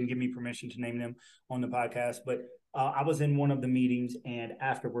because they didn't give me permission to name them on the podcast. But I was in one of the meetings, and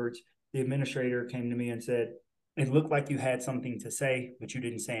afterwards, the administrator came to me and said, it looked like you had something to say, but you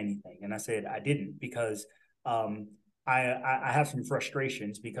didn't say anything. And I said, I didn't, because I have some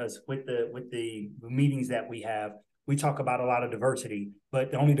frustrations, because with the meetings that we talk about a lot of diversity, but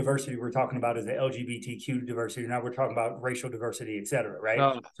the only diversity we're talking about is the LGBTQ diversity. Now we're talking about racial diversity, et cetera,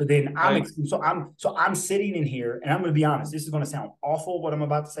 right? So then I'm sitting in here, and I'm going to be honest, this is going to sound awful what I'm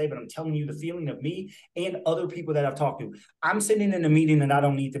about to say, but I'm telling you the feeling of me and other people that I've talked to. I'm sitting in a meeting that I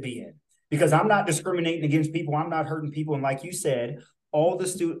don't need to be in, because I'm not discriminating against people. I'm not hurting people. And like you said, all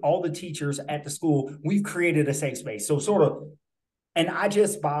the teachers at the school, we've created a safe space. So sort of, and I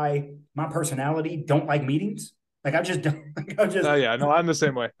just, by my personality, don't like meetings. Like I just don't. Yeah, no, I'm the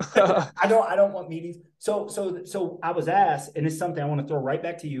same way. I don't want meetings. So I was asked, and it's something I want to throw right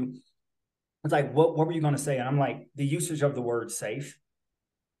back to you. It's like, what were you going to say? And I'm like, the usage of the word safe.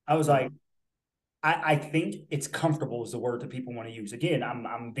 I was like, I think it's comfortable is the word that people want to use. Again,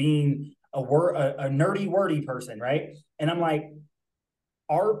 I'm being a nerdy, wordy person, right? And I'm like,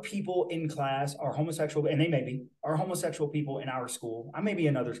 are people in class, are homosexual, and they may be, are homosexual people in our school, I may be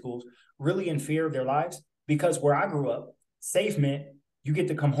in other schools, really in fear of their lives? Because where I grew up, safe meant you get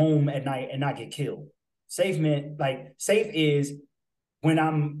to come home at night and not get killed. Safe meant, like, safe is when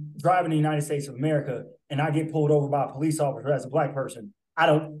I'm driving the United States of America and I get pulled over by a police officer as a Black person. I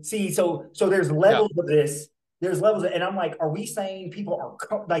don't see. So there's levels of this. There's levels and I'm like, are we saying people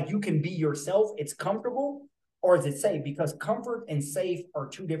are like, you can be yourself, it's comfortable, or is it safe? Because comfort and safe are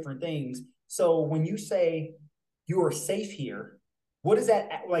two different things. So when you say you are safe here, what is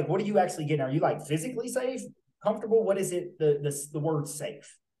that like? What are you actually getting? Are you like physically safe, comfortable? What is it? The word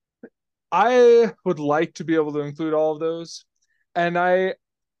safe. I would like to be able to include all of those, and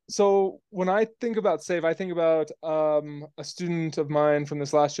so when I think about safe, I think about a student of mine from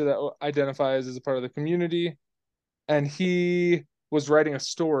this last year that identifies as a part of the community, and he was writing a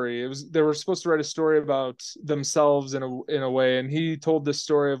story. They were supposed to write a story about themselves in a way, and he told this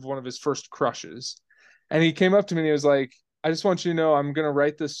story of one of his first crushes. And he came up to me and he was like, I just want you to know I'm gonna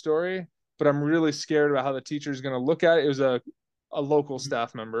write this story, but I'm really scared about how the teacher is gonna look at it. It was a local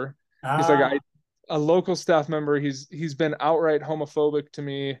staff member. He's like, a local staff member, he's been outright homophobic to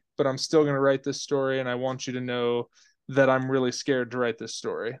me, but I'm still gonna write this story, and I want you to know that I'm really scared to write this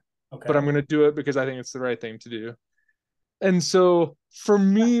story. Okay. But I'm gonna do it because I think it's the right thing to do. And so for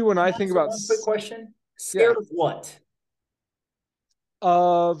me, when I think about one quick question, scared of what?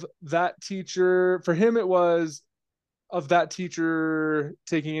 Of that teacher. For him, it was of that teacher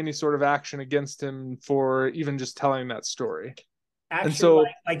taking any sort of action against him for even just telling that story. Action, and so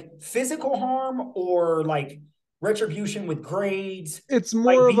like physical harm or like retribution with grades. It's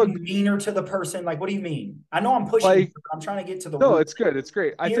more like of being meaner to the person. Like, what do you mean? I know I'm pushing. Like, I'm trying to get to the. No, it's good. It's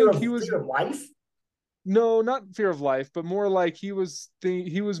great. I think he was fear of life. No, not fear of life, but more like he was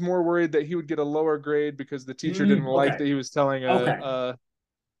more worried that he would get a lower grade because the teacher didn't like that he was telling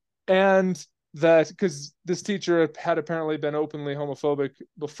and that because this teacher had apparently been openly homophobic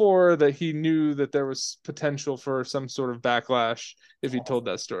before, that he knew that there was potential for some sort of backlash if he told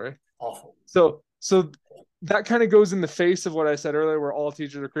that story. Awful. So that kind of goes in the face of what I said earlier, where all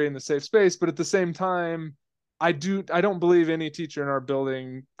teachers are creating the safe space, but at the same time, I don't believe any teacher in our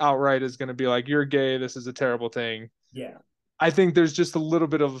building outright is going to be like, you're gay, this is a terrible thing. Yeah. I think there's just a little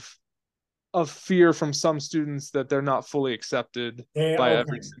bit of fear from some students that they're not fully accepted by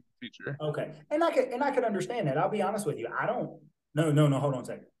every single teacher. Okay. And I could understand that. I'll be honest with you. No, hold on a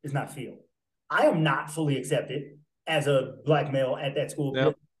second. It's not feel. I am not fully accepted as a Black male at that school.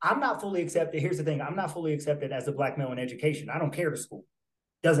 Yep. I'm not fully accepted. Here's the thing. I'm not fully accepted as a Black male in education. I don't care to school.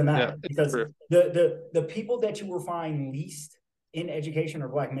 Doesn't matter, because the people that you will find least in education are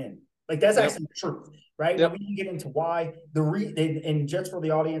Black men. Like that's actually the truth, right? Now Yep. we can get into why and just for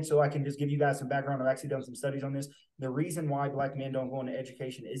the audience, so I can just give you guys some background. I've actually done some studies on this. The reason why Black men don't go into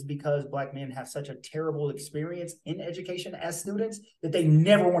education is because Black men have such a terrible experience in education as students that they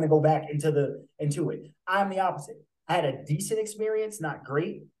never want to go back into it. I'm the opposite. I had a decent experience, not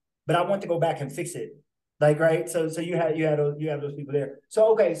great, but I want to go back and fix it. Like, right. So you have those people there.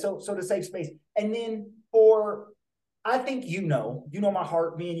 So okay, so the safe space. And then I think you know my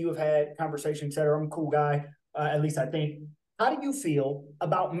heart. Me and you have had conversation, et cetera. I'm a cool guy, at least I think. How do you feel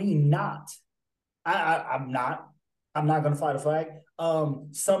about me not? I'm not going to fly the flag.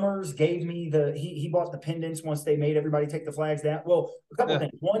 Summers gave me he bought the pendants once they made everybody take the flags down. Well, a couple of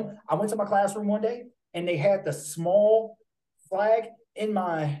things. One, I went to my classroom one day and they had the small flag in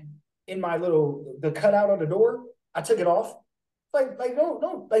the cutout of the door. I took it off. But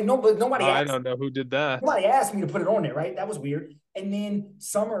nobody I asked. don't know who did that. Nobody asked me to put it on there, right? That was weird. And then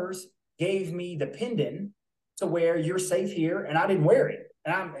Summers gave me the pendant to where you're safe here, and I didn't wear it.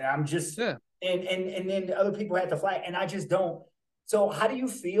 And I'm just and then other people had the flag, and I just don't. So how do you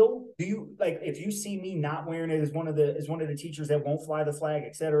feel? Do you like if you see me not wearing it as one of the teachers that won't fly the flag,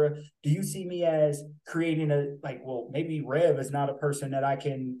 et cetera, do you see me as creating maybe Rev is not a person that I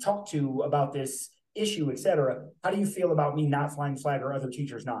can talk to about this issue, et cetera? How do you feel about me not flying the flag or other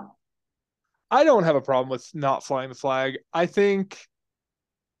teachers not? I don't have a problem with not flying the flag. I think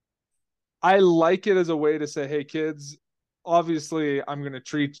I like it as a way to say, hey, kids, obviously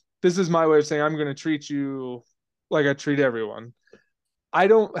this is my way of saying I'm going to treat you like I treat everyone. I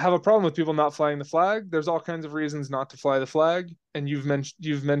don't have a problem with people not flying the flag. There's all kinds of reasons not to fly the flag. And you've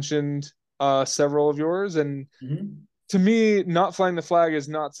mentioned several of yours. And to me, not flying the flag is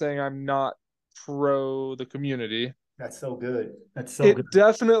not saying I'm not pro the community. That's so good. Good.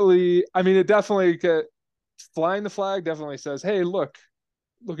 Definitely, flying the flag definitely says, hey, look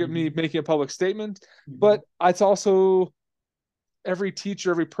at me making a public statement. But it's also every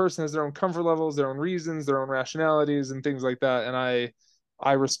teacher, every person has their own comfort levels, their own reasons, their own rationalities and things like that. And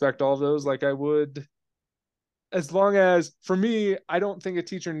I respect all of those. Like I would, as long as, for me, I don't think a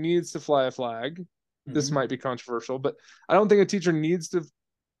teacher needs to fly a flag. This might be controversial, but I don't think a teacher needs to.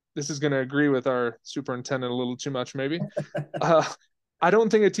 This is going to agree with our superintendent a little too much, maybe. I don't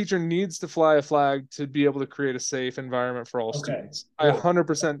think a teacher needs to fly a flag to be able to create a safe environment for all students. Cool. I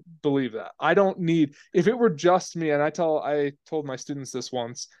 100% believe that. I don't need, if it were just me, and I told my students this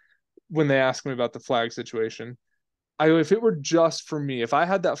once when they asked me about the flag situation. If it were just for me, if I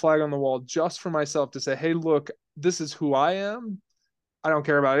had that flag on the wall just for myself to say, hey, look, this is who I am. I don't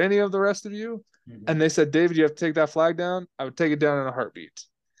care about any of the rest of you. And they said, David, you have to take that flag down. I would take it down in a heartbeat.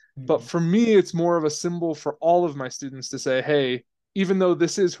 But for me, it's more of a symbol for all of my students to say, hey, even though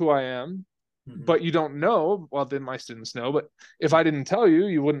this is who I am, but you don't know, well, then my students know. But if I didn't tell you,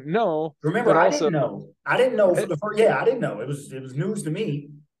 you wouldn't know. Remember, I didn't know. I didn't know for the first. Yeah, I didn't know. It was news to me.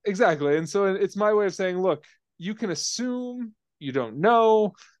 Exactly. And so it's my way of saying, look, you can assume you don't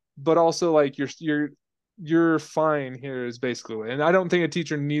know, but also like you're fine here is basically. And I don't think a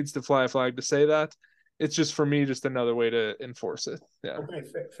teacher needs to fly a flag to say that. It's just, for me, just another way to enforce it. Yeah. Okay,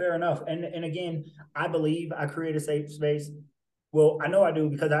 fair enough. And again, I believe I create a safe space. Well, I know I do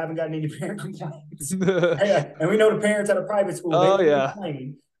because I haven't gotten any parent complaints. And we know the parents at a private school.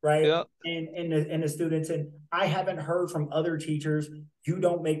 Complain, right? Yep. And the students. And I haven't heard from other teachers, you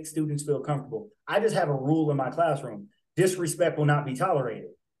don't make students feel comfortable. I just have a rule in my classroom. Disrespect will not be tolerated.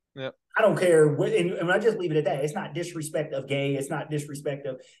 Yep. I don't care. And I just leave it at that. It's not disrespect of gay. It's not disrespect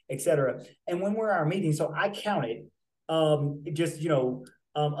of et cetera. And when we're at our meeting, so I counted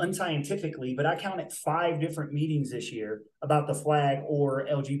unscientifically, but I counted 5 different meetings this year about the flag or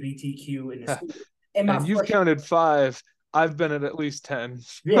LGBTQ in the school. And you've counted 5. I've been at least 10.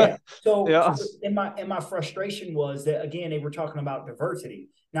 Yeah. So, and my frustration was that, again, they were talking about diversity.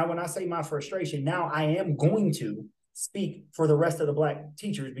 Now, when I say my frustration, now I am going to speak for the rest of the Black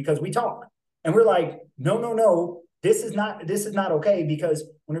teachers because we talk and we're like, no, this is not okay, because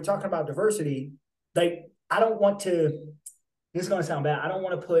when they're talking about diversity, I don't want to, this is going to sound bad. I don't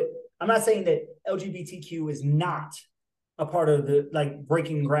want to I'm not saying that LGBTQ is not a part of the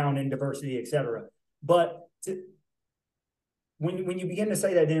breaking ground in diversity, et cetera. But when you begin to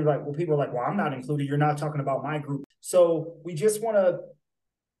say that, then people are like, well, I'm not included. You're not talking about my group. So I just want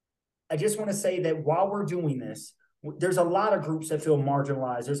to say that while we're doing this, there's a lot of groups that feel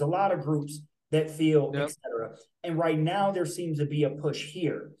marginalized. There's a lot of groups that feel, et cetera. And right now there seems to be a push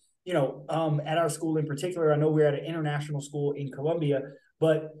here. At our school in particular, I know we're at an international school in Columbia,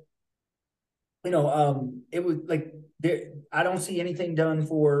 but it was I don't see anything done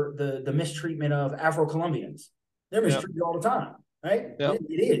for the mistreatment of Afro-Colombians. They're mistreated all the time. right? Yep.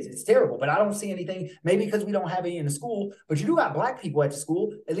 It is. It's terrible, but I don't see anything, maybe because we don't have any in the school, but you do got Black people at the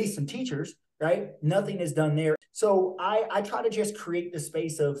school, at least some teachers, right? Nothing is done there. So I try to just create the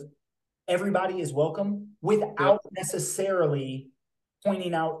space of everybody is welcome without necessarily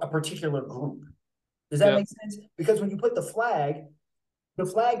pointing out a particular group. Does that make sense? Because when you put the flag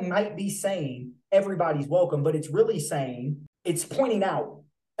might be saying everybody's welcome, but it's really saying, it's pointing out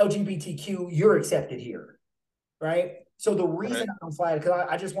LGBTQ, you're accepted here, right? So the reason I don't flag, because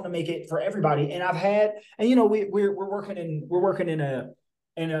I just want to make it for everybody. And I've had, and you know, we're working in a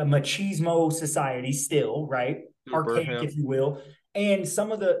machismo society still, right? Super, archaic, if you will. And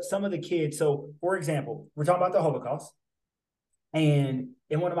some of the kids. So, for example, we're talking about the Holocaust, and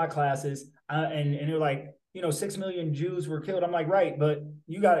in one of my classes, and they're like, 6 million Jews were killed. I'm like, right, but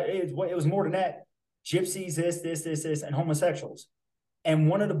it was more than that. Gypsies, this, and homosexuals. And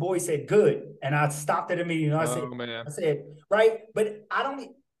one of the boys said, good. And I stopped at a meeting. I said, right. But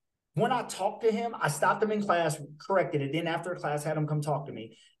when I talked to him, I stopped him in class, corrected it. Then after class, had him come talk to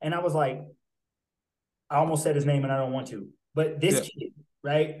me. And I was like, I almost said his name and I don't want to, but this kid,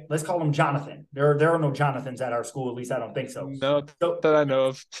 right? Let's call him Jonathan. There are no Jonathans at our school. At least I don't think so. No, that I know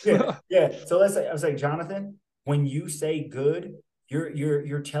of. yeah. So I was like, Jonathan, when you say good,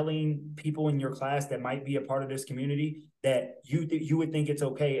 you're telling people in your class that might be a part of this community that you would think it's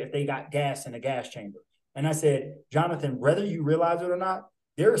okay if they got gas in a gas chamber. And I said, Jonathan, whether you realize it or not,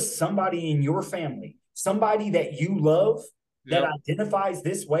 there's somebody in your family, somebody that you love that identifies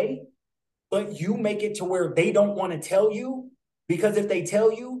this way, but you make it to where they don't want to tell you, because if they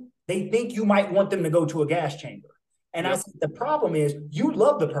tell you, they think you might want them to go to a gas chamber. And I said, the problem is you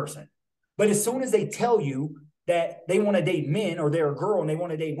love the person, but as soon as they tell you that they want to date men, or they're a girl and they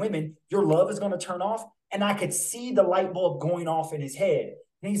want to date women, your love is going to turn off. And I could see the light bulb going off in his head.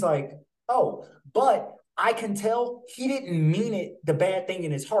 And he's like, oh, but I can tell he didn't mean it, the bad thing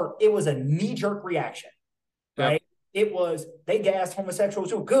in his heart. It was a knee-jerk reaction, right? It was, they gassed homosexuals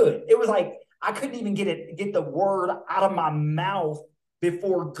too. Good. It was like, I couldn't even get the word out of my mouth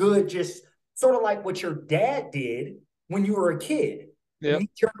before good, just sort of like what your dad did when you were a kid.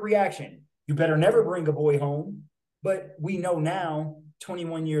 Knee-jerk reaction. You better never bring a boy home. But we know now,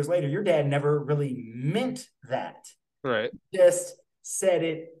 21 years later, your dad never really meant that. Right. Just said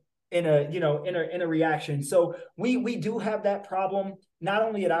it in a reaction. So we do have that problem, not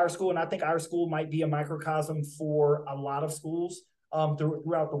only at our school, and I think our school might be a microcosm for a lot of schools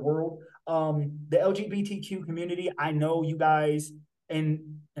throughout the world. The LGBTQ community, I know you guys,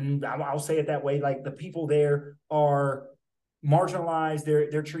 and I'll say it that way, like the people there are marginalized,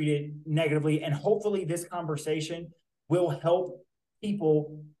 they're treated negatively, and hopefully this conversation will help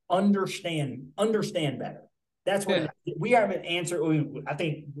people understand better. That's what we haven't answered. I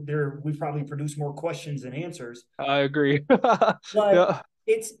think we've probably produced more questions than answers. I agree. But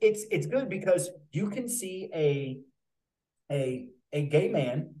it's good because you can see a gay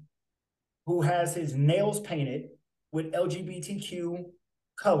man who has his nails painted with LGBTQ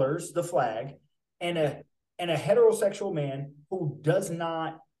colors, the flag, and a heterosexual man who does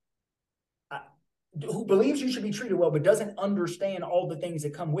not, who believes you should be treated well, but doesn't understand all the things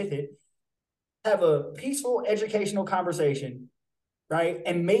that come with it, have a peaceful educational conversation, right?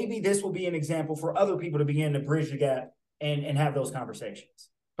 And maybe this will be an example for other people to begin to bridge the gap and have those conversations.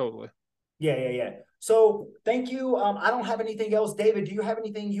 Totally. Yeah. So thank you. I don't have anything else. David, do you have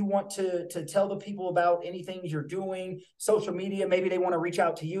anything you want to tell the people about, anything you're doing, social media? Maybe they want to reach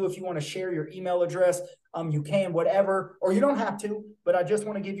out to you. If you want to share your email address, you can, whatever, or you don't have to, but I just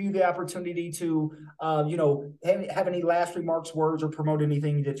want to give you the opportunity to, have any last remarks, words, or promote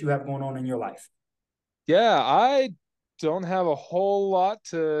anything that you have going on in your life. Yeah, I don't have a whole lot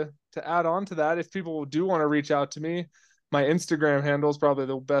to add on to that. If people do want to reach out to me, my Instagram handle is probably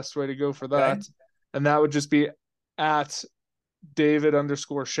the best way to go for that. Okay. And that would just be at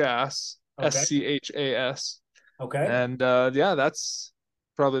David_Schas, Schas. Okay. And that's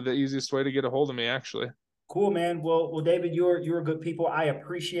probably the easiest way to get a hold of me, actually. Cool, man. Well, David, you're a good people. I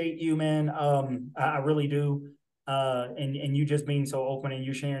appreciate you, man. I really do. And you just being so open and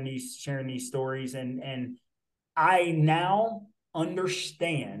you sharing these stories, and I now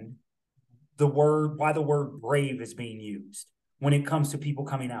understand why the word brave is being used when it comes to people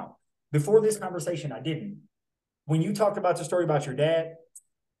coming out. Before this conversation, I didn't. When you talked about the story about your dad,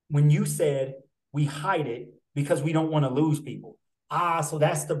 when you said we hide it because we don't want to lose people. So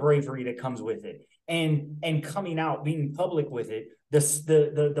that's the bravery that comes with it. And coming out, being public with it,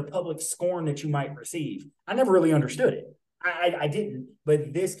 the public scorn that you might receive. I never really understood it. I didn't,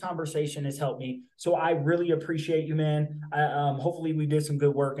 but this conversation has helped me. So I really appreciate you, man. Hopefully we did some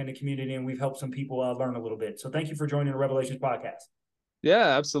good work in the community and we've helped some people learn a little bit. So thank you for joining the Revelations podcast.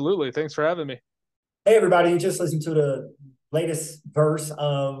 Yeah, absolutely. Thanks for having me. Hey, everybody. You just listened to the latest verse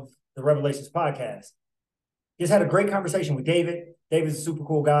of the Revelations podcast. Just had a great conversation with David. David's a super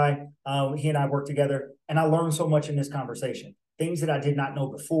cool guy. He and I work together, and I learned so much in this conversation. Things that I did not know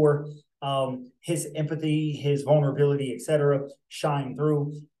before. His empathy, his vulnerability, etc., shine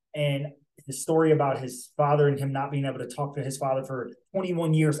through. And the story about his father and him not being able to talk to his father for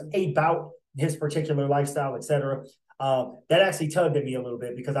 21 years about his particular lifestyle, etc., that actually tugged at me a little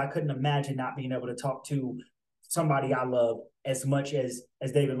bit because I couldn't imagine not being able to talk to somebody I love as much as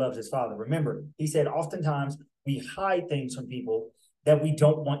David loves his father. Remember, he said oftentimes we hide things from people that we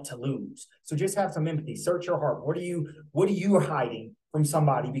don't want to lose. So just have some empathy. Search your heart. What are you hiding from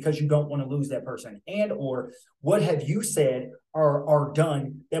somebody because you don't want to lose that person? And or what have you said or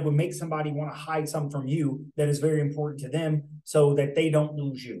done that would make somebody want to hide something from you that is very important to them so that they don't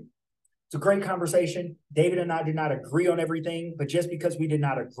lose you? It's a great conversation. David and I did not agree on everything, but just because we did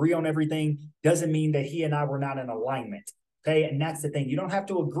not agree on everything doesn't mean that he and I were not in alignment. Okay. And that's the thing. You don't have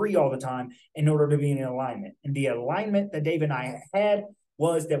to agree all the time in order to be in alignment. And the alignment that Dave and I had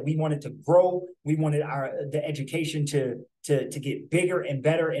was that we wanted to grow. We wanted the education to get bigger and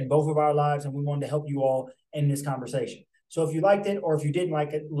better in both of our lives. And we wanted to help you all in this conversation. So if you liked it or if you didn't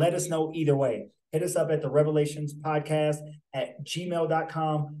like it, let us know either way. Hit us up at the revelationspodcast at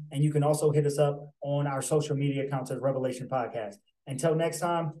gmail.com. And you can also hit us up on our social media accounts as Revelation Podcast. Until next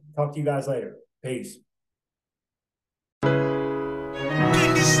time, talk to you guys later. Peace.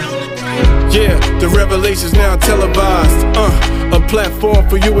 Yeah, the Revelations now televised. A platform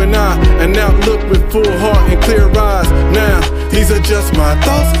for you and I. And now look with full heart and clear eyes. Now, these are just my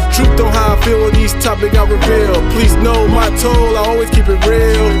thoughts. Truth on how I feel on these topics I reveal. Please know my toll, I always keep it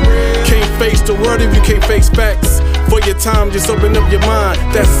real. Can't face the word if you can't face facts. For your time, just open up your mind.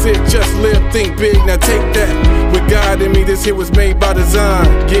 That's it, just live, think big, now take that. With God in me, this here was made by design.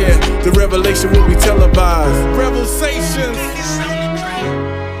 Yeah, the revelation will be televised. Revelations.